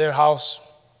go into their house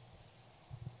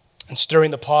and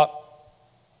stirring the pot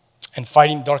and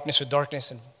fighting darkness with darkness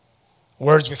and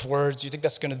words with words, do you think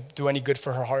that's going to do any good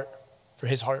for her heart, for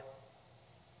his heart?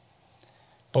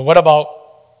 But what about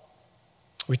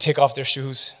we take off their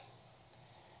shoes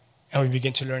and we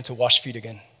begin to learn to wash feet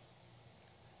again?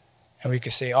 And we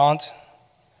could say, aunt,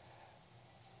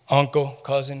 uncle,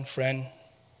 cousin, friend,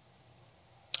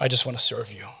 I just want to serve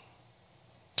you.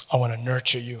 I want to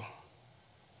nurture you.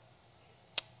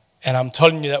 And I'm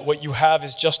telling you that what you have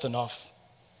is just enough.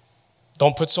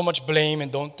 Don't put so much blame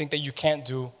and don't think that you can't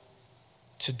do.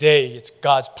 Today, it's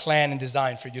God's plan and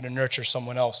design for you to nurture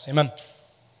someone else. Amen.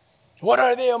 What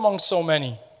are they among so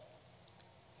many?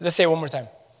 Let's say it one more time.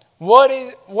 What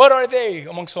are they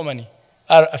among so many?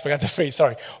 I forgot the phrase,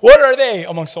 sorry. What are they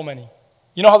among so many?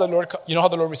 You know how the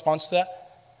Lord responds to that?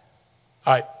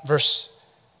 All right, verse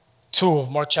 2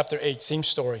 of Mark chapter 8, same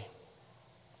story.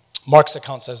 Mark's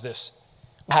account says this.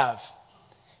 Have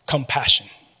compassion.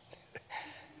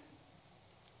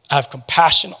 I have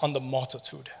compassion on the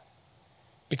multitude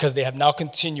because they have now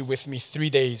continued with me 3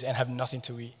 days and have nothing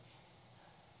to eat.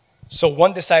 So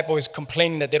one disciple is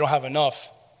complaining that they don't have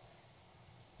enough.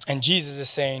 And Jesus is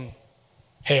saying,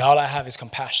 hey, all I have is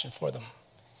compassion for them.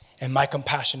 And my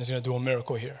compassion is going to do a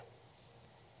miracle here.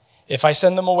 If I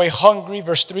send them away hungry,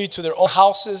 verse 3, to their own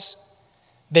houses,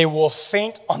 they will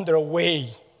faint on their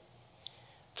way.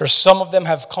 For some of them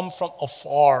have come from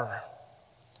afar.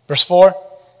 Verse 4,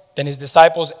 then his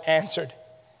disciples answered,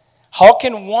 how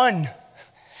can one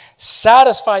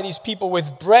satisfy these people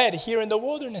with bread here in the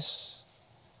wilderness?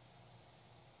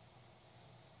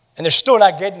 And they're still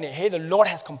not getting it. Hey, the Lord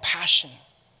has compassion.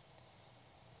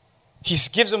 He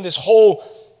gives them this whole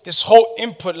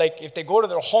input, like if they go to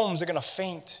their homes, they're going to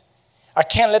faint. I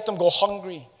can't let them go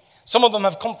hungry. Some of them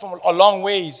have come from a long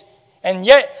ways. And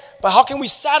yet, but how can we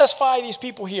satisfy these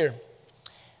people here?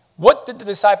 What did the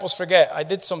disciples forget? I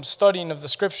did some studying of the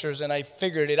scriptures and I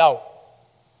figured it out.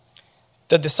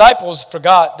 The disciples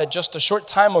forgot that just a short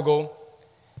time ago,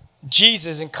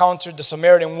 Jesus encountered the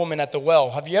Samaritan woman at the well.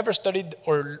 Have you ever studied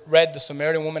or read the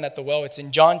Samaritan woman at the well? It's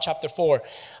in John chapter 4.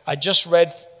 I just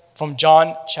read from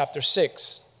John chapter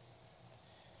 6.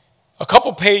 A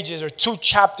couple pages or 2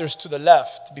 chapters to the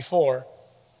left before,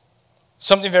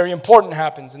 something very important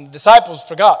happens, and the disciples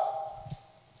forgot.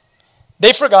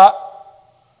 They forgot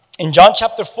in John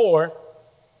chapter 4,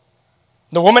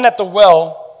 the woman at the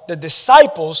well, the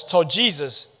disciples told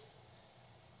Jesus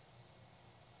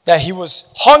that he was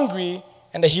hungry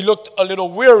and that he looked a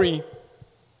little weary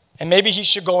and maybe he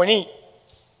should go and eat.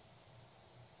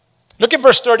 Look at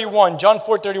verse 31, John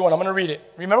 4:31. I'm going to read it.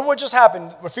 Remember what just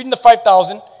happened? We're feeding the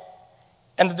 5,000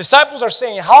 and the disciples are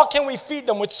saying, how can we feed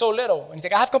them with so little? And he's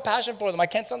like, I have compassion for them. I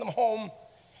can't send them home.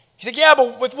 He's like, yeah,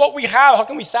 but with what we have, how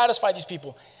can we satisfy these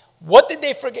people? What did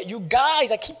they forget? You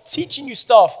guys, I keep teaching you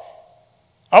stuff.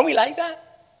 Aren't we like that?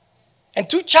 And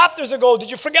 2 chapters ago,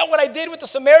 did you forget what I did with the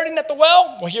Samaritan at the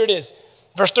well? Well, here it is.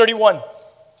 Verse 31,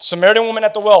 Samaritan woman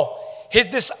at the well. His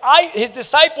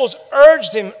disciples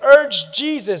urged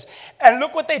Jesus. And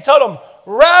look what they tell him.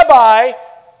 Rabbi,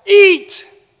 eat.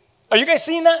 Are you guys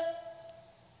seeing that?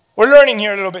 We're learning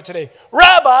here a little bit today.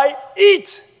 Rabbi,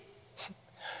 eat.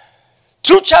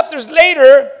 2 chapters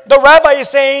later, the rabbi is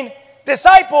saying,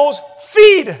 disciples,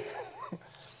 feed.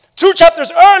 2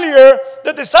 chapters earlier,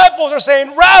 the disciples are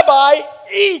saying, Rabbi,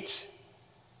 eat.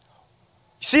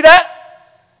 You see that?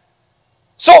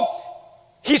 So,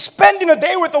 he's spending a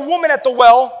day with a woman at the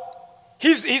well.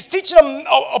 He's teaching them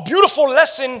a beautiful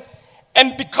lesson.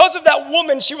 And because of that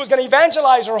woman, she was going to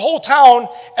evangelize her whole town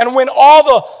and win all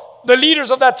the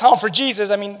leaders of that town for Jesus.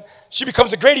 I mean, she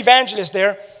becomes a great evangelist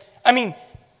there. I mean,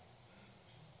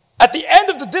 At the end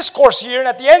of the discourse here, and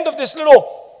at the end of this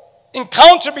little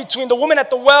encounter between the woman at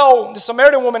the well, the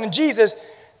Samaritan woman, and Jesus,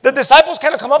 the disciples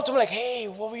kind of come up to him like, hey,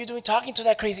 what were you doing talking to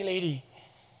that crazy lady?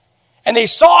 And they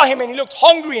saw him, and he looked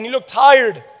hungry, and he looked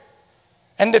tired.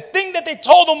 And the thing that they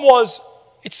told him was,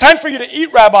 it's time for you to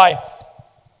eat, Rabbi.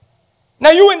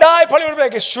 Now, you and I probably would be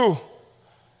like, it's true.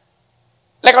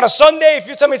 Like on a Sunday, if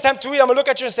you tell me it's time to eat, I'm going to look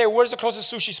at you and say, where's the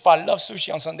closest sushi spot? I love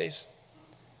sushi on Sundays.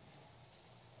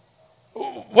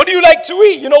 What do you like to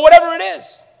eat? You know, whatever it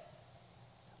is.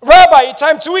 Rabbi, it's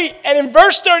time to eat. And in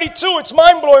verse 32, it's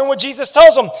mind-blowing what Jesus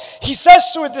tells them. He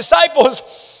says to his disciples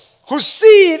who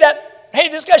see that, hey,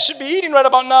 this guy should be eating right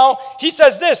about now. He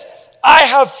says this, I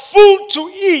have food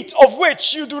to eat of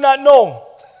which you do not know.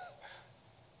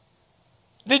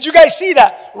 Did you guys see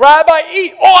that? Rabbi,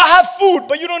 eat. Oh, I have food,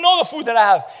 but you don't know the food that I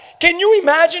have. Can you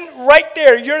imagine right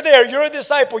there, you're a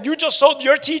disciple, you just told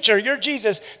your teacher, your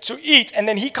Jesus, to eat, and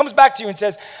then he comes back to you and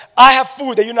says, I have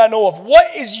food that you do not know of.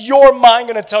 What is your mind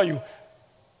going to tell you?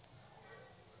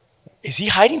 Is he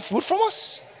hiding food from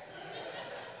us?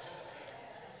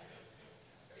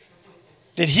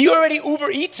 Did he already Uber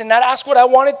Eats and not ask what I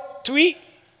wanted to eat?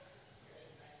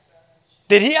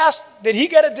 Did he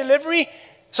get a delivery?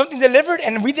 Something delivered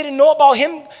and we didn't know about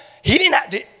him? He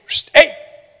didn't hey,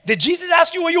 did Jesus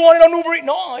ask you what you wanted on Uber Eats?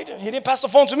 No, he didn't pass the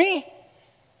phone to me.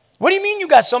 What do you mean you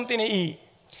got something to eat?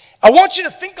 I want you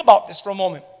to think about this for a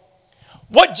moment.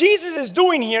 What Jesus is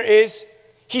doing here is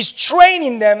he's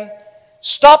training them,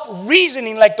 stop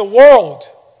reasoning like the world.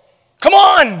 Come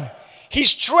on.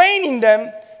 He's training them,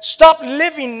 stop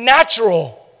living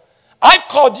natural. I've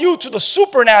called you to the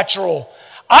supernatural.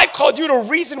 I called you to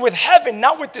reason with heaven,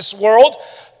 not with this world.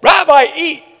 Rabbi,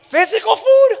 eat physical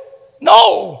food?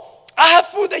 No. I have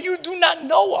food that you do not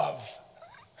know of.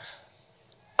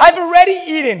 I've already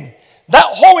eaten. That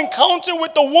whole encounter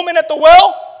with the woman at the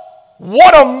well,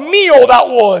 what a meal that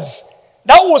was.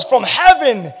 That was from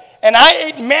heaven. And I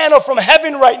ate manna from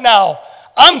heaven right now.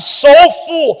 I'm so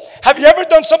full. Have you ever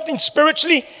done something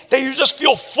spiritually that you just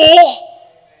feel full?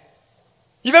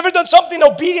 You've ever done something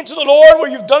obedient to the Lord where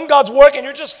you've done God's work and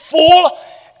you're just full?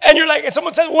 And you're like, and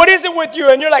someone says, what is it with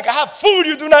you? And you're like, I have food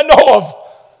you do not know of.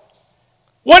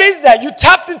 What is that? You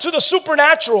tapped into the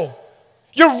supernatural.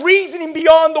 You're reasoning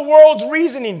beyond the world's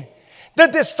reasoning. The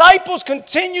disciples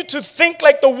continue to think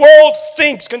like the world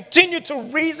thinks, continue to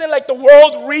reason like the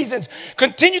world reasons,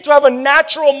 continue to have a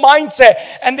natural mindset,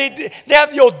 and they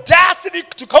have the audacity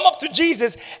to come up to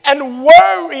Jesus and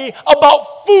worry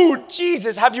about food.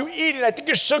 Jesus, have you eaten? I think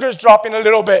your sugar's dropping a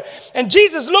little bit. And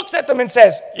Jesus looks at them and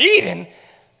says, eating?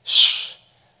 Shh.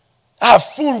 I have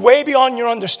food way beyond your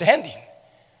understanding.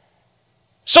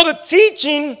 So the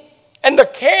teaching and the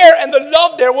care and the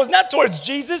love there was not towards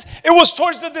Jesus. It was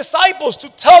towards the disciples to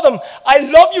tell them, I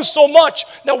love you so much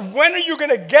that when are you going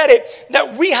to get it?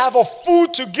 That we have a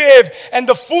food to give. And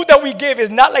the food that we give is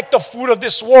not like the food of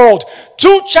this world.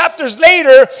 2 chapters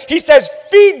later, he says,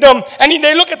 feed them. And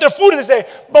they look at their food and they say,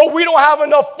 but we don't have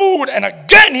enough food. And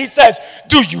again, he says,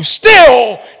 do you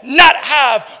still not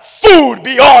have food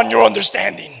beyond your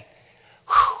understanding?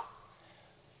 Whew.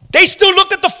 They still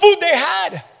looked at the food they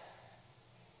had,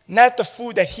 not the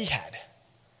food that he had.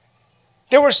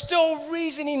 They were still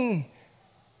reasoning.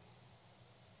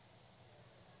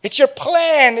 It's your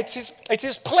plan. It's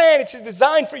his plan. It's his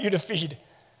design for you to feed.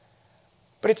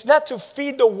 But it's not to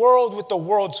feed the world with the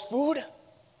world's food.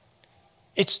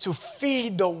 It's to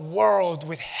feed the world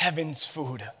with heaven's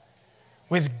food,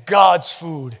 with God's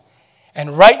food.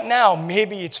 And right now,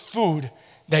 maybe it's food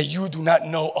that you do not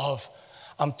know of.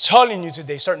 I'm telling you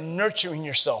today, start nurturing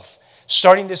yourself,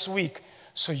 starting this week,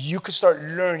 so you could start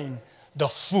learning the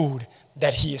food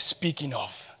that he is speaking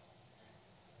of.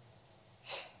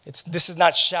 This is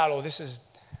not shallow. This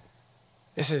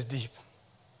is deep.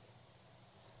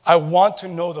 I want to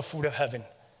know the food of heaven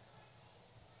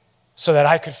so that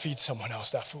I could feed someone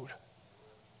else that food.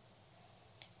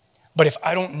 But if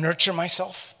I don't nurture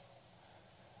myself,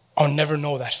 I'll never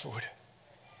know that food.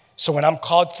 So when I'm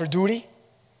called for duty,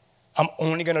 I'm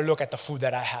only going to look at the food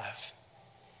that I have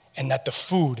and not the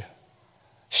food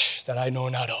that I know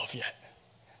not of yet.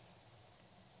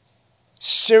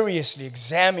 Seriously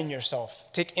examine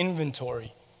yourself. Take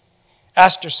inventory.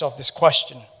 Ask yourself this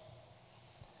question.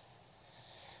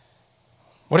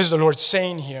 What is the Lord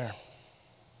saying here?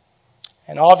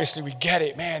 And obviously we get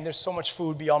it. Man, there's so much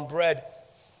food beyond bread,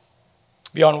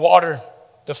 beyond water.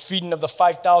 The feeding of the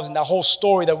 5,000, that whole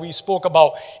story that we spoke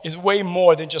about is way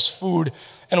more than just food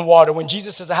and water. When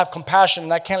Jesus says, I have compassion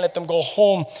and I can't let them go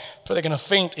home for they're going to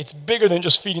faint, it's bigger than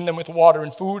just feeding them with water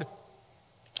and food.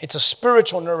 It's a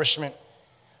spiritual nourishment.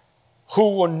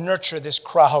 Who will nurture this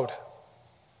crowd?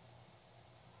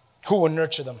 Who will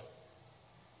nurture them?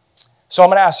 So I'm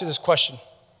going to ask you this question.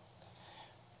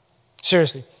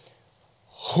 Seriously,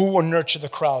 who will nurture the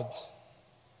crowd?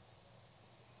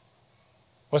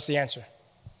 What's the answer?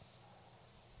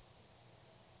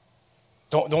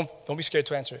 Don't be scared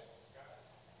to answer it.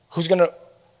 Who's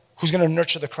gonna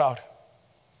nurture the crowd?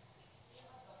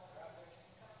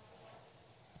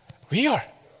 We are.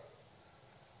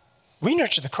 We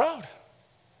nurture the crowd.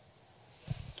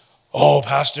 Oh,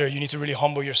 Pastor, you need to really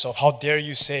humble yourself. How dare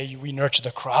you say we nurture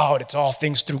the crowd? It's all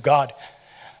things through God.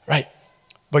 Right.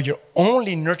 But you're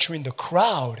only nurturing the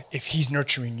crowd if he's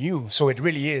nurturing you. So it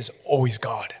really is always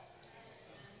God.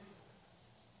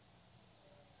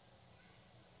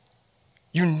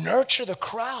 You nurture the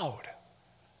crowd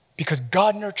because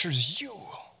God nurtures you.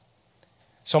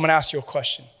 So I'm going to ask you a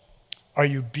question. Are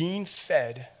you being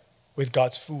fed with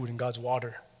God's food and God's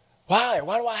water? Why?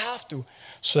 Why do I have to?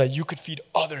 So that you could feed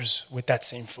others with that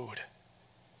same food.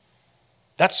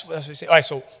 That's what we say. All right,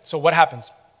 so what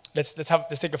happens? Let's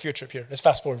take a field trip here. Let's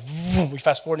fast forward. We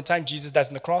fast forward in time. Jesus dies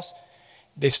on the cross.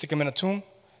 They stick him in a tomb.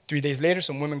 3 days later,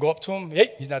 some women go up to him.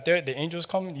 Hey, he's not there. The angels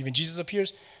come. Even Jesus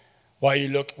appears. Why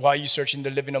are you searching the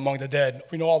living among the dead?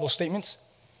 We know all those statements.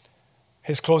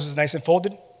 His clothes is nice and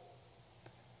folded.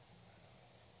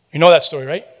 You know that story,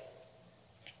 right?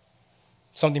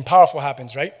 Something powerful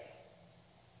happens, right?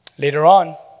 Later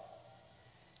on,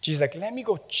 Jesus is like, let me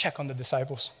go check on the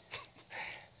disciples.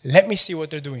 Let me see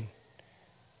what they're doing.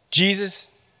 Jesus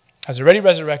has already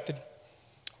resurrected.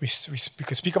 We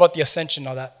could speak about the ascension and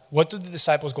all that. What do the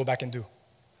disciples go back and do?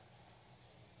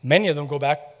 Many of them go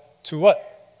back to what?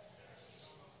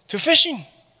 To fishing.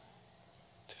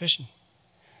 To fishing.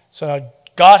 So now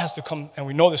God has to come, and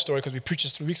we know this story because we preached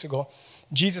this 3 weeks ago.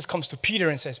 Jesus comes to Peter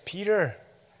and says, Peter.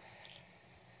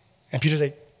 And Peter's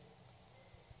like,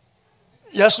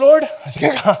 yes, Lord. I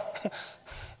think I got.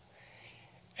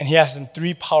 And he asks him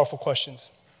 3 powerful questions.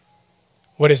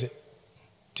 What is it?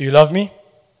 Do you love me?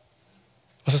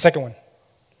 What's the second one?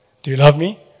 Do you love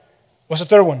me? What's the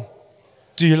third one?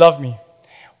 Do you love me?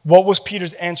 What was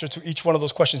Peter's answer to each one of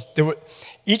those questions?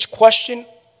 Each question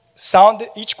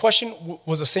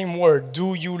was the same word,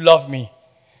 do you love me?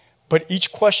 But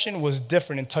each question was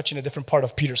different and touching a different part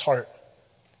of Peter's heart.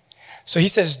 So he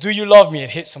says, do you love me? It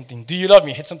hit something. Do you love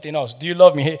me? It hit something else. Do you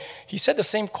love me? He said the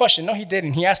same question. No, he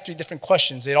didn't. He asked 3 different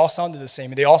questions. They all sounded the same.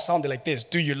 They all sounded like this.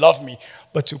 Do you love me?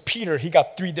 But to Peter, he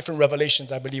got 3 different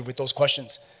revelations, I believe, with those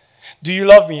questions. Do you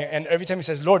love me? And every time he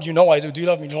says, Lord, you know I do. Do you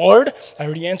love me? Lord, I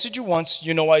already answered you once.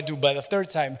 You know I do. By the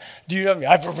 3rd time, do you love me?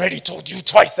 I've already told you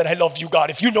twice that I love you, God.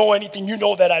 If you know anything, you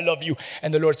know that I love you.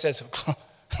 And the Lord says,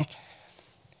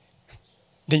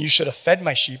 then you should have fed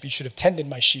my sheep. You should have tended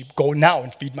my sheep. Go now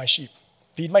and feed my sheep.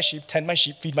 Feed my sheep, tend my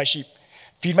sheep, feed my sheep.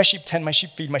 Feed my sheep, tend my sheep,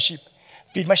 feed my sheep.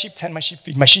 Feed my sheep, tend my sheep,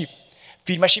 feed my sheep.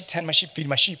 Feed my sheep, tend my sheep, feed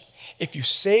my sheep. If you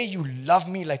say you love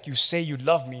me like you say you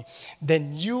love me,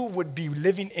 then you would be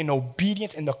living in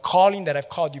obedience in the calling that I've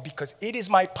called you, because it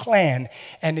is my plan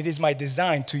and it is my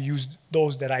design to use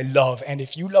those that I love. And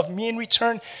if you love me in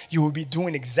return, you will be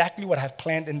doing exactly what I have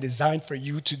planned and designed for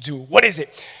you to do. What is it?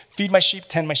 Feed my sheep,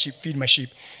 tend my sheep, feed my sheep.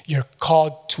 You're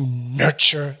called to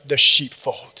nurture the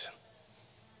sheepfold.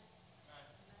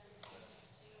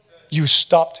 You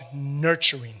stopped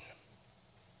nurturing.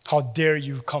 How dare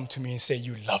you come to me and say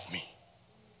you love me?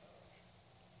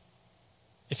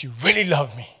 If you really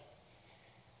love me,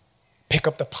 pick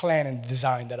up the plan and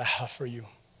design that I have for you.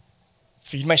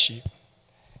 Feed my sheep,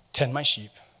 tend my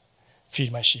sheep,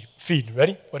 feed my sheep. Feed,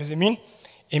 ready? What does it mean?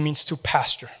 It means to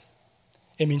pasture.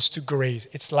 It means to graze.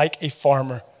 It's like a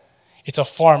farmer. It's a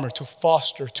farmer to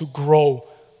foster, to grow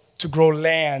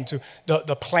land, to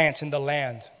the plants in the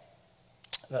land.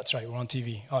 That's right, we're on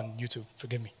TV, on YouTube.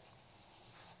 Forgive me.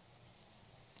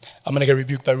 I'm going to get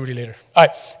rebuked by Rudy later. All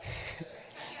right.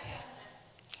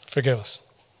 Forgive us.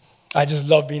 I just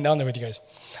love being down there with you guys.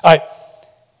 All right.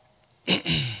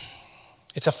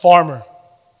 It's a farmer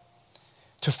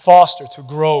to foster, to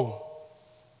grow,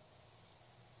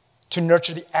 to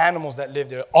nurture the animals that live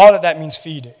there. All of that means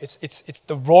feed. It's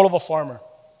the role of a farmer.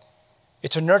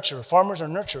 It's a nurturer. Farmers are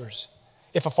nurturers.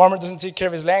 If a farmer doesn't take care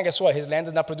of his land, guess what? His land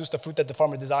does not produce the fruit that the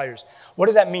farmer desires. What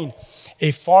does that mean?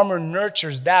 A farmer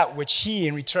nurtures that which he,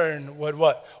 in return, would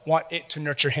what? Want it to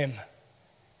nurture him.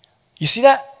 You see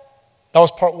that? That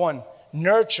was part 1.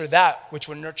 Nurture that which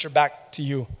will nurture back to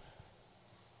you.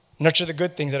 Nurture the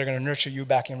good things that are going to nurture you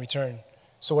back in return.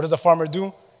 So what does the farmer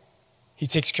do? He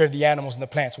takes care of the animals and the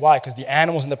plants. Why? Because the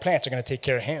animals and the plants are going to take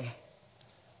care of him.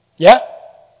 Yeah?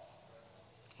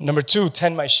 Number 2,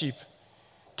 tend my sheep.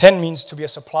 10 means to be a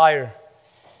supplier.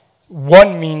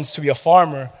 1 means to be a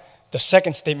farmer. The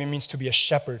second statement means to be a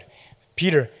shepherd.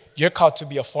 Peter, You're called to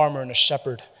be a farmer and a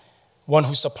shepherd, one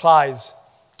who supplies,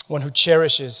 one who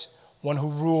cherishes, one who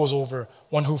rules over,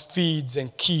 one who feeds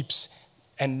and keeps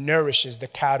and nourishes the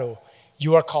cattle.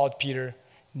 You are called, Peter,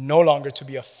 no longer to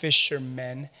be a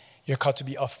fisherman. You're called to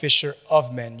be a fisher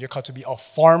of men. You're called to be a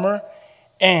farmer,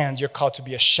 and you're called to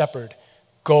be a shepherd.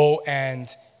 Go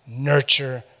and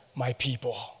nurture my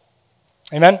people.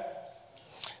 Amen?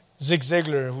 Zig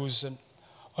Ziglar, who's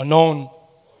a known,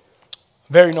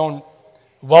 very known,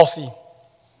 wealthy,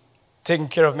 taking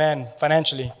care of man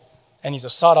financially, and he's a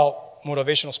sought-out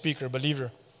motivational speaker,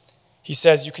 believer. He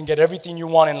says you can get everything you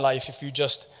want in life if you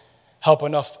just help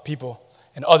enough people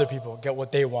and other people get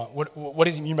what they want. What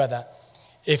does he mean by that?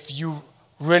 If you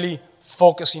really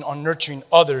focusing on nurturing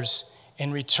others,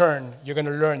 in return, you're going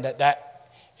to learn that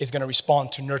is going to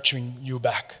respond to nurturing you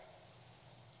back.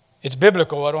 It's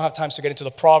biblical. I don't have time to get into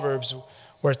the Proverbs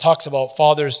where it talks about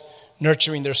fathers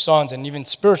nurturing their sons and even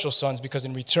spiritual sons, because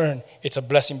in return, it's a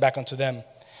blessing back unto them.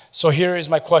 So here is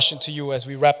my question to you as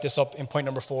we wrap this up in point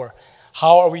number 4.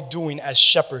 How are we doing as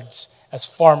shepherds, as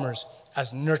farmers,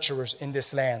 as nurturers in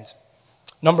this land?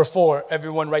 Number 4,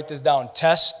 everyone write this down.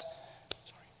 Test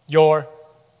your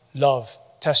love.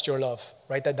 Test your love.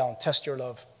 Write that down. Test your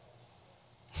love.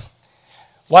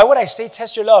 Why would I say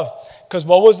test your love? Because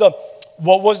what was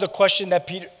the question that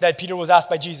Peter was asked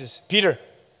by Jesus? Peter,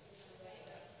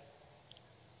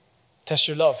 test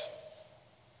your love.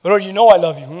 Lord, you know I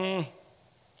love you.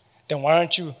 Then why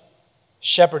aren't you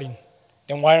shepherding?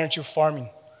 Then why aren't you farming?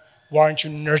 Why aren't you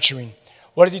nurturing?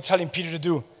 What is he telling Peter to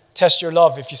do? Test your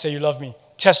love if you say you love me.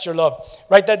 Test your love.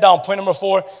 Write that down. Point number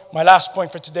 4, my last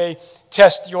point for today.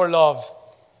 Test your love.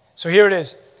 So here it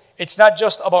is. It's not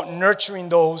just about nurturing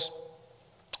those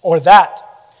or that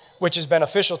which is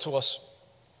beneficial to us.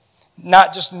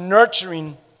 Not just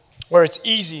nurturing where it's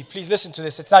easy. Please listen to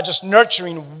this. It's not just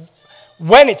nurturing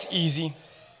when it's easy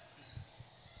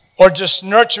or just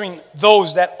nurturing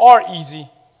those that are easy.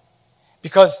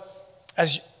 Because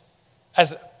as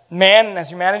man and as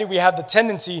humanity, we have the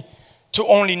tendency to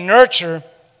only nurture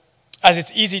as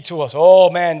it's easy to us. Oh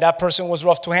man, that person was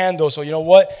rough to handle. So you know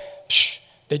what?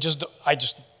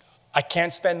 I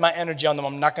can't spend my energy on them.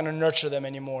 I'm not going to nurture them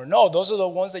anymore. No, those are the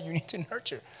ones that you need to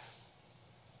nurture.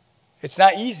 It's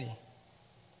not easy.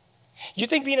 You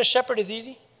think being a shepherd is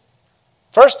easy?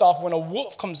 First off, when a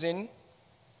wolf comes in,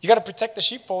 you got to protect the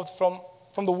sheepfold from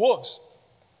the wolves.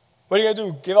 What are you going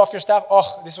to do? Give off your staff?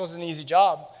 Oh, this wasn't an easy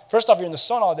job. First off, you're in the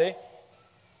sun all day.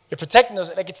 You're protecting those.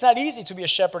 Like, it's not easy to be a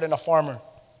shepherd and a farmer.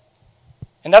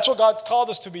 And that's what God's called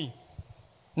us to be.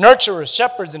 Nurturers,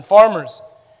 shepherds, and farmers.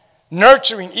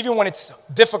 Nurturing even when it's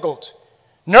difficult.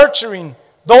 Nurturing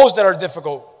those that are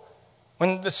difficult.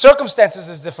 When the circumstances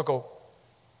is difficult.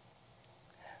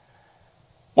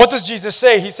 What does Jesus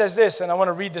say? He says this, and I want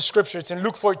to read the scripture. It's in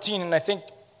Luke 14, and I think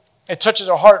it touches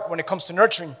our heart when it comes to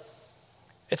nurturing.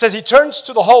 It says he turns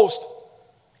to the host,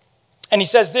 and he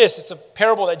says this. It's a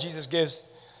parable that Jesus gives.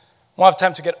 I won't have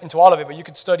time to get into all of it, but you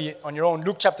could study it on your own.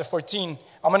 Luke chapter 14.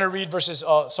 I'm going to read verses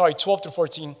 12 to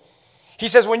 14. He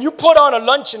says, when you put on a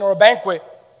luncheon or a banquet,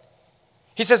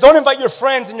 he says, don't invite your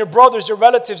friends and your brothers, your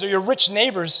relatives, or your rich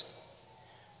neighbors,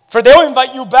 for they'll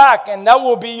invite you back, and that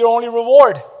will be your only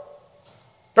reward.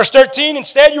 Verse 13,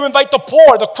 instead you invite the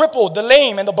poor, the crippled, the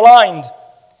lame, and the blind.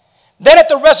 Then at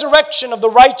the resurrection of the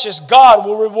righteous, God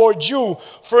will reward you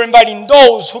for inviting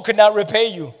those who could not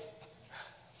repay you.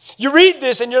 You read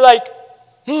this and you're like,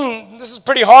 this is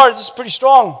pretty hard, this is pretty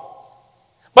strong.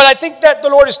 But I think that the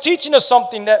Lord is teaching us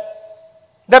something that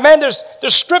man, there's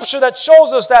scripture that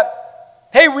shows us that,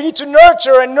 hey, we need to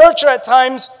nurture at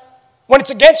times when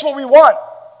it's against what we want,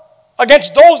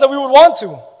 against those that we would want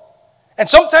to. And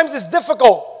sometimes it's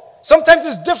difficult. Sometimes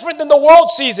it's different than the world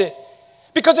sees it.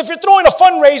 Because if you're throwing a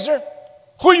fundraiser,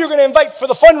 who are you going to invite for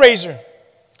the fundraiser?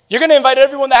 You're going to invite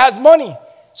everyone that has money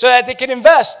so that they can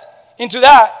invest into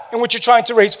that in which you're trying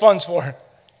to raise funds for.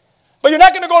 But you're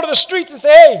not going to go to the streets and say,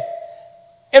 hey,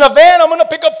 in a van, I'm going to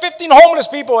pick up 15 homeless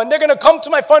people and they're going to come to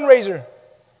my fundraiser.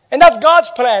 And that's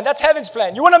God's plan. That's heaven's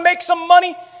plan. You want to make some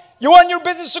money? You want your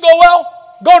business to go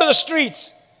well? Go to the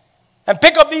streets and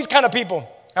pick up these kind of people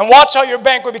and watch how your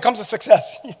banquet becomes a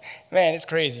success. Man, it's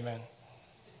crazy, man.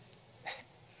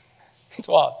 It's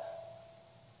wild.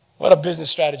 What a business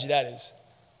strategy that is.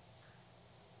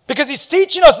 Because he's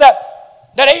teaching us that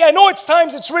hey, I know it's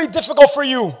times it's really difficult for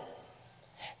you.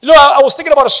 You know, I was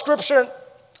thinking about a scripture.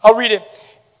 I'll read it.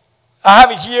 I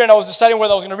have it here, and I was deciding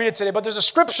whether I was going to read it today. But there's a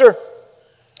scripture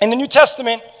in the New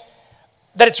Testament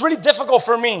that it's really difficult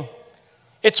for me.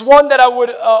 It's one that I would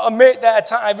admit that at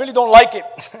times I really don't like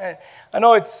it. I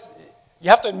know you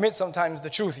have to admit sometimes the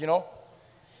truth, you know.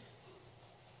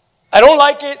 I don't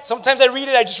like it. Sometimes I read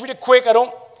it, I just read it quick. I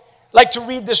don't like to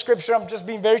read the scripture. I'm just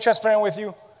being very transparent with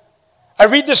you. I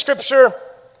read the scripture,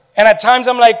 and at times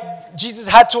I'm like, Jesus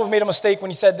had to have made a mistake when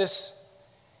he said this.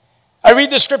 I read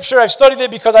the scripture, I've studied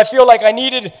it because I feel like I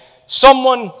needed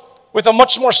someone with a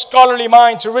much more scholarly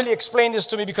mind to really explain this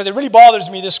to me because it really bothers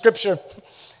me, this scripture.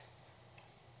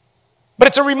 But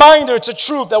it's a reminder, it's a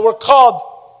truth that we're called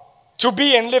to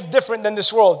be and live different than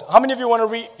this world. How many of you want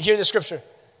to hear the scripture?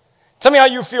 Tell me how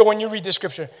you feel when you read this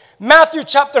scripture. Matthew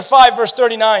chapter 5, verse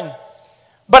 39.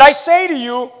 But I say to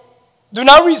you, do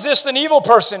not resist an evil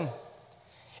person.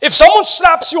 If someone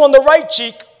slaps you on the right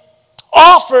cheek,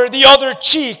 offer the other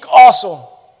cheek also.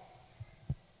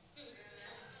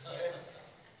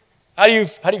 How do you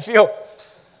feel?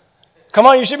 Come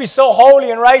on, you should be so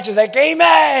holy and righteous. Like,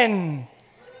 amen.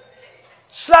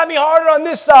 Slap me harder on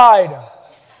this side.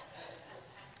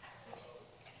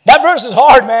 That verse is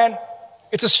hard, man.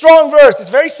 It's a strong verse. It's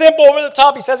very simple, over the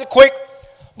top. He says it quick.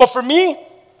 But for me,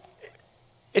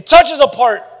 it touches a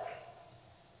part.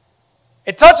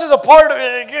 It touches a part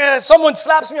of someone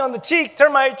slaps me on the cheek,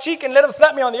 turn my cheek and let him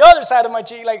slap me on the other side of my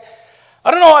cheek. Like,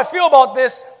 I don't know how I feel about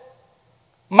this.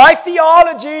 My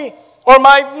theology or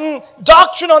my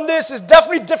doctrine on this is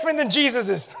definitely different than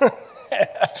Jesus's.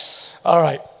 All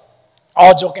right.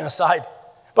 All joking aside.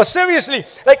 But seriously,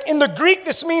 like in the Greek,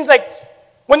 this means like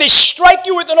when they strike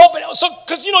you with an open, so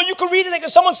because you can read it like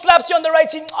if someone slaps you on the right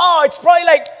cheek, it's probably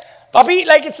like, papi,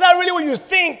 like it's not really what you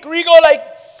think, Rigo, like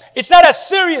it's not as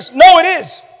serious. No, it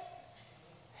is.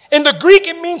 In the Greek,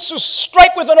 it means to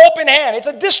strike with an open hand. It's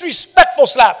a disrespectful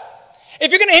slap.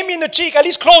 If you're going to hit me in the cheek, at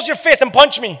least close your fist and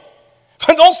punch me.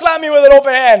 Don't slap me with an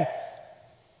open hand.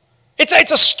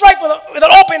 It's a strike with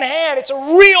an open hand. It's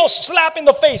a real slap in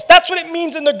the face. That's what it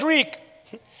means in the Greek.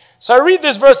 So I read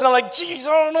this verse and I'm like, geez,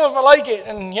 I don't know if I like it.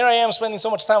 And here I am spending so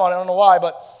much time on it. I don't know why,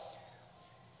 but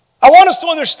I want us to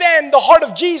understand the heart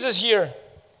of Jesus here.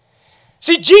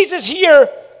 See, Jesus here,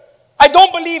 I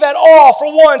don't believe at all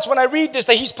for once when I read this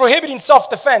that he's prohibiting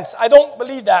self-defense. I don't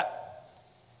believe that.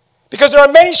 Because there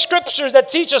are many scriptures that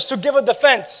teach us to give a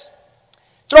defense.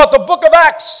 Throughout the book of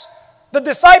Acts, the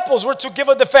disciples were to give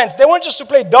a defense. They weren't just to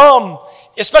play dumb,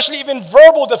 especially even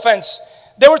verbal defense.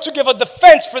 They were to give a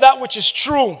defense for that which is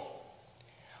true.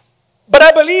 But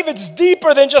I believe it's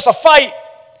deeper than just a fight.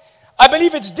 I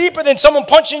believe it's deeper than someone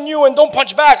punching you and don't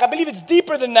punch back. I believe it's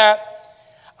deeper than that.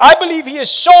 I believe he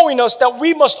is showing us that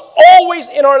we must always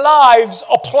in our lives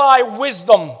apply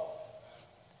wisdom.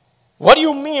 What do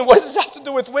you mean? What does this have to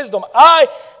do with wisdom? I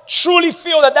truly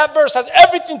feel that verse has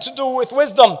everything to do with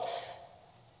wisdom.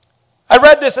 I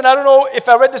read this, and I don't know if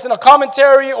I read this in a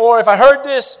commentary or if I heard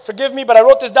this. Forgive me, but I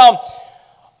wrote this down.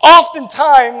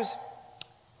 Oftentimes,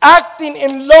 acting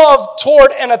in love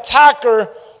toward an attacker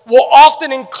will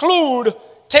often include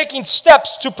taking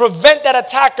steps to prevent that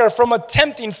attacker from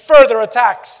attempting further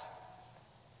attacks.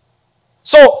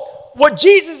 So, what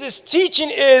Jesus is teaching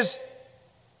is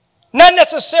not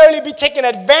necessarily be taken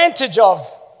advantage of,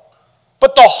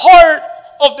 but the heart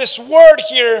of this word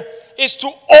here is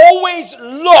to always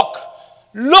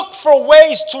look for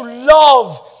ways to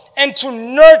love and to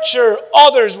nurture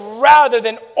others rather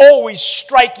than always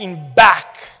striking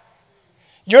back.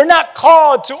 You're not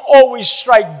called to always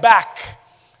strike back.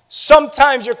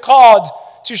 Sometimes you're called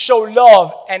to show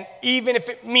love, and even if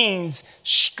it means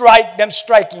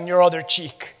striking your other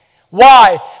cheek.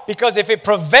 Why? Because if it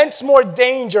prevents more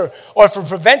danger or if it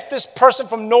prevents this person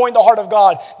from knowing the heart of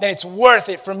God, then it's worth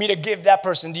it for me to give that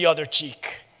person the other cheek.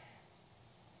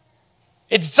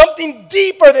 It's something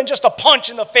deeper than just a punch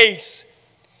in the face.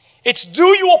 It's, do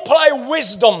you apply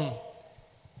wisdom?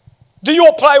 Do you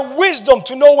apply wisdom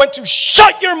to know when to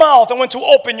shut your mouth and when to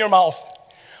open your mouth?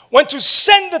 When to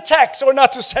send the text or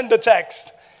not to send the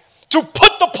text? To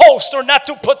put the post or not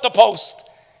to put the post?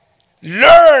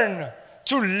 Learn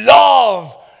to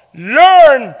love.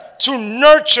 Learn to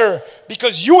nurture.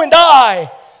 Because you and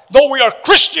I, though we are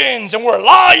Christians and we're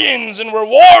lions and we're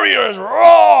warriors,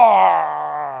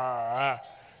 roar,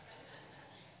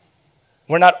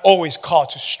 we're not always called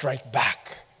to strike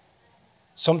back.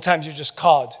 Sometimes you're just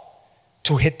called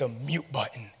to hit the mute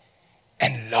button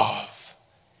and love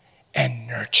and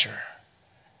nurture.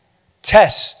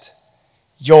 Test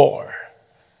your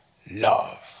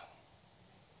love.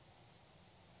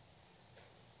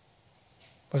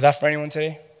 Was that for anyone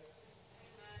today?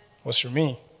 Was for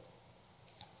me.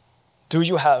 Do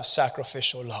you have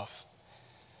sacrificial love?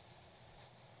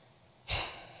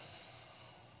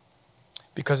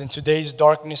 Because in today's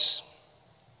darkness,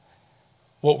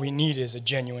 what we need is a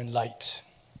genuine light.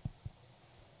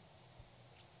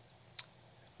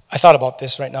 I thought about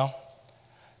this right now.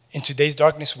 In today's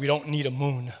darkness, we don't need a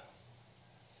moon.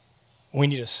 We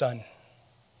need a sun.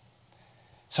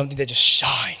 Something that just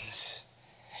shines.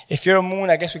 If you're a moon,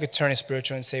 I guess we could turn it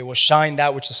spiritual and say, well, shine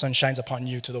that which the sun shines upon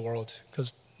you to the world,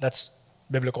 because that's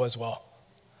biblical as well.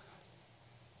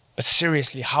 But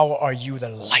seriously, how are you the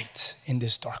light in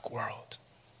this dark world?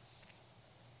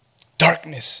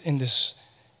 Darkness in this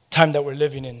time that we're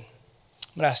living in.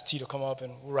 I'm going to ask T to come up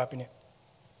and we're wrapping it.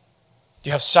 Do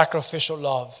you have sacrificial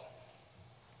love?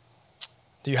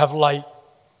 Do you have light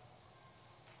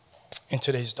in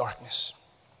today's darkness?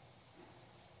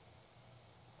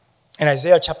 In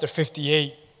Isaiah chapter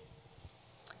 58,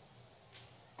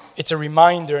 it's a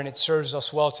reminder and it serves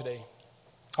us well today.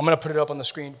 I'm going to put it up on the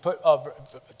screen. Put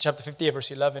chapter 58,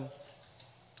 verse 11.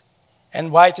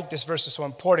 And why I think this verse is so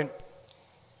important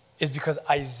is because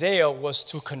Isaiah was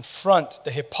to confront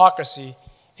the hypocrisy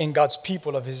in God's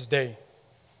people of his day.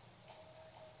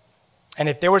 And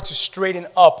if they were to straighten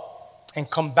up and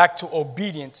come back to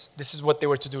obedience, this is what they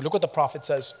were to do. Look what the prophet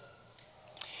says.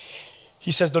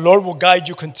 He says, the Lord will guide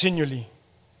you continually.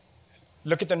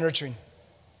 Look at the nurturing.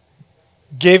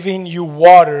 Giving you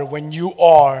water when you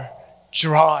are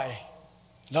dry.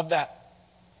 Love that.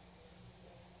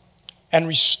 And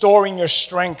restoring your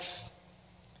strength.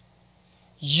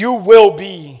 You will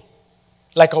be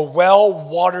like a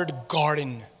well-watered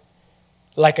garden,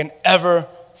 like an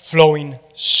ever-flowing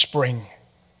spring.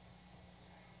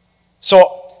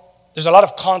 So there's a lot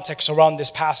of context around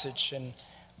this passage, and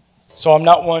so I'm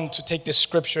not one to take this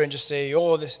scripture and just say,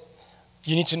 oh, this.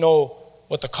 You need to know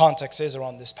what the context is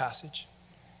around this passage.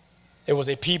 It was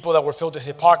a people that were filled with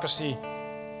hypocrisy,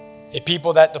 a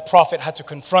people that the prophet had to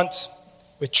confront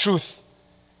with truth.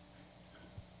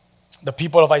 The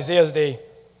people of Isaiah's day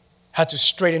had to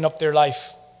straighten up their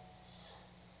life.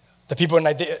 The people in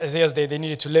Isaiah's day, they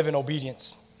needed to live in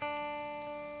obedience.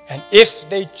 And if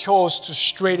they chose to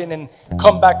straighten and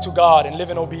come back to God and live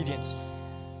in obedience,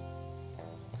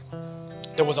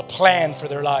 there was a plan for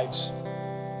their lives.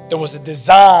 There was a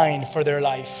design for their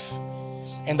life.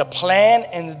 And the plan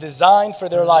and the design for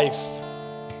their life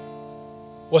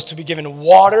was to be given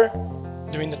water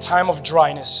during the time of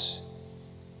dryness,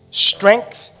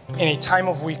 strength in a time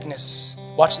of weakness.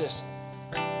 Watch this.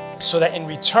 So that in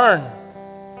return,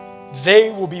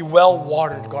 they will be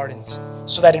well-watered gardens.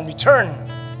 So that in return,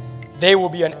 they will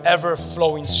be an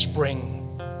ever-flowing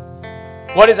spring.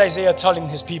 What is Isaiah telling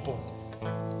his people?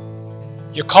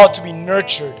 You're called to be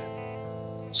nurtured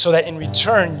so that in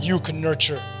return, you can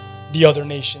nurture the other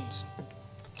nations.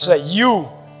 So that you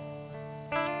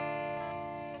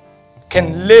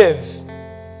can live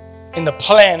in the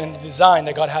plan and the design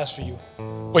that God has for you,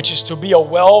 which is to be a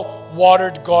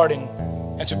well-watered garden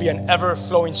and to be an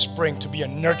ever-flowing spring, to be a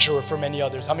nurturer for many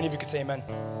others. How many of you can say amen?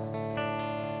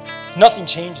 Nothing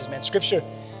changes, man. Scripture,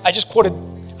 I just quoted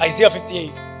Isaiah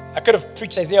 58. I could have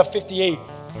preached Isaiah 58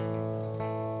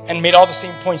 and made all the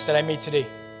same points that I made today.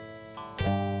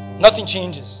 Nothing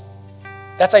changes.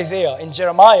 That's Isaiah. In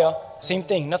Jeremiah, same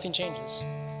thing. Nothing changes.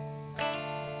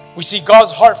 We see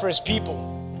God's heart for his people.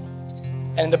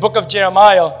 And in the book of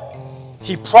Jeremiah,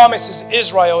 he promises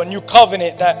Israel a new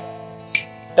covenant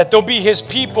that they'll be his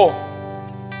people,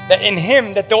 that in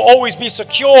him, that they'll always be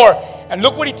secure. And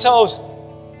look what he tells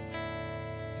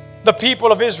the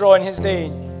people of Israel in his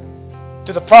day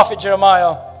to the prophet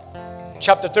Jeremiah,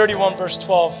 chapter 31, verse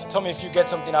 12. Tell me if you get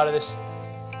something out of this.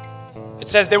 It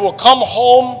says, they will come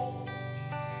home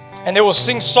and they will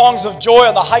sing songs of joy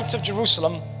on the heights of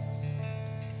Jerusalem.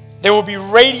 They will be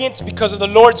radiant because of the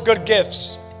Lord's good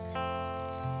gifts,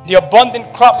 the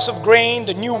abundant crops of grain,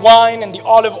 the new wine and the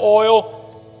olive oil,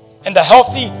 and the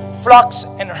healthy flocks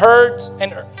and herds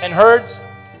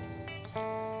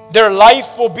Their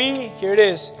life will be, here it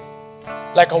is,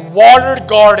 like a watered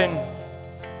garden,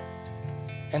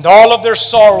 and all of their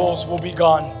sorrows will be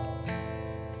gone.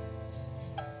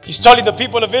 He's telling the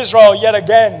people of Israel yet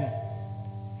again,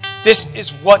 this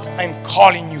is what I'm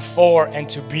calling you for and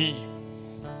to be.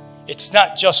 It's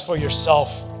not just for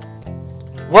yourself.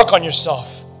 Work on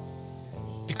yourself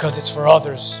because it's for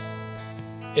others.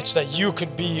 It's that you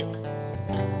could be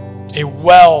a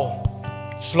well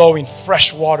flowing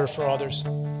fresh water for others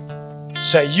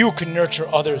so that you can nurture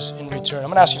others in return.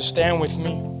 I'm going to ask you to stand with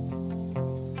me.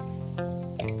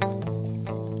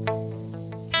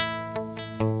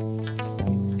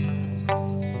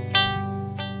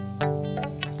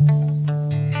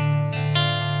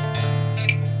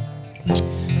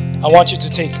 I want you to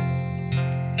take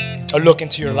a look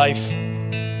into your life.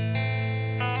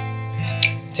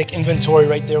 Take inventory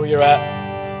right there where you're at.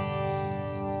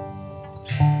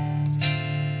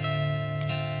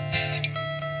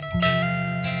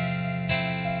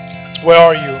 Where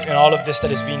are you in all of this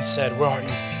that is being said? Where are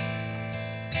you?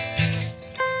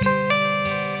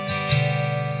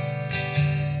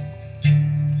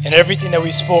 and everything that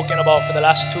we've spoken about for the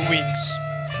last 2 weeks.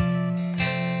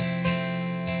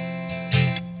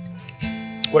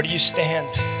 Where do you stand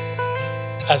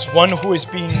as one who is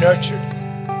being nurtured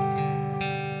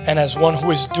and as one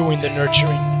who is doing the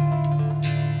nurturing?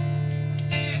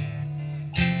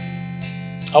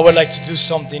 I would like to do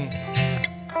something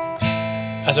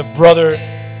as a brother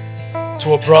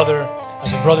to a brother,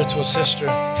 as a brother to a sister.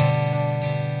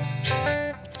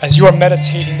 As you are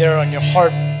meditating there on your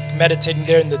heart, meditating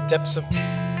there in the depths of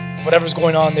whatever's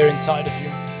going on there inside of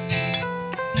you.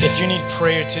 If you need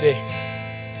prayer today,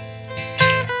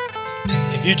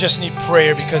 if you just need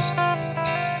prayer because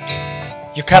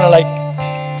you're kind of like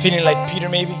feeling like Peter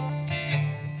maybe.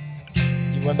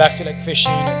 You went back to like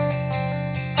fishing,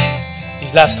 and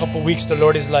these last couple weeks the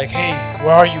Lord is like, hey,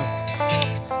 where are you?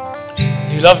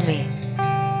 Do you love me?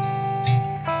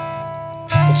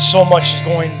 But so much is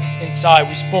going inside.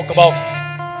 We spoke about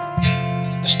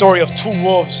the story of 2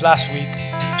 wolves last week.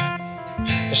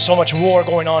 There's so much war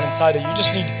going on inside of you. You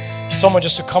just need someone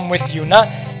just to come with you, not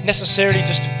necessarily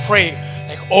just to pray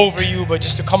like over you, but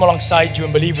just to come alongside you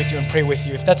and believe with you and pray with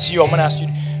you. If that's you, I'm going to ask you,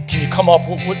 can you come up?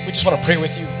 We just want to pray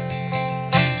with you.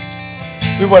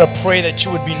 We want to pray that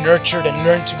you would be nurtured and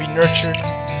learn to be nurtured.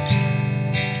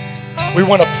 We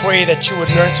want to pray that you would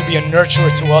learn to be a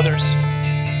nurturer to others.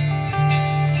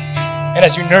 And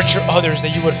as you nurture others,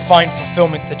 that you would find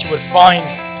fulfillment, that you would find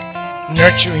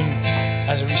nurturing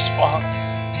as a response.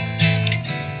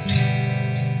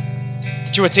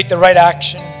 That you would take the right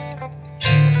action.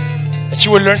 That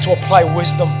you would learn to apply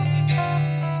wisdom.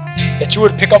 That you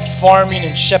would pick up farming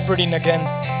and shepherding again.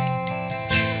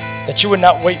 That you would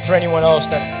not wait for anyone else.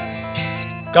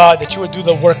 That God, that you would do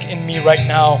the work in me right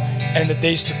now and in the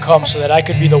days to come, so that I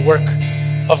could be the work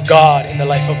of God in the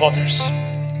life of others.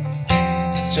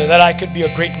 So that I could be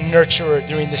a great nurturer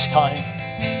during this time.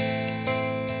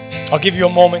 I'll give you a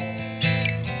moment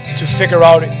to figure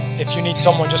out if you need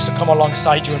someone just to come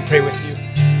alongside you and pray with you.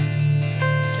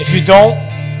 If you don't,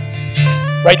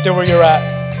 right there where you're at,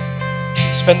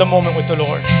 spend a moment with the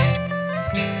Lord.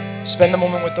 Spend a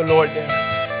moment with the Lord there.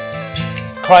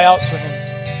 Cry out to Him.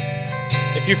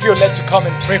 If you feel led to come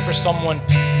and pray for someone,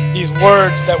 these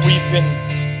words that we've been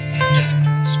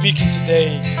speaking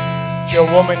today, if you're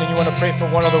a woman and you want to pray for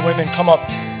one of the women, come up.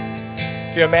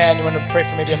 If you're a man, you want to pray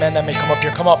for maybe a man that may come up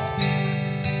here, come up.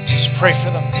 Just pray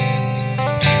for them.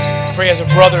 Pray as a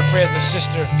brother, pray as a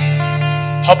sister.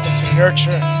 Help them to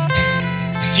nurture.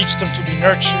 Teach them to be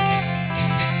nurtured.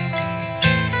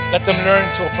 Let them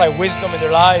learn to apply wisdom in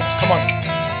their lives. Come on.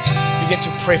 Begin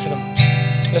to pray for them.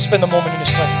 Let's spend a moment in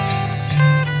His presence.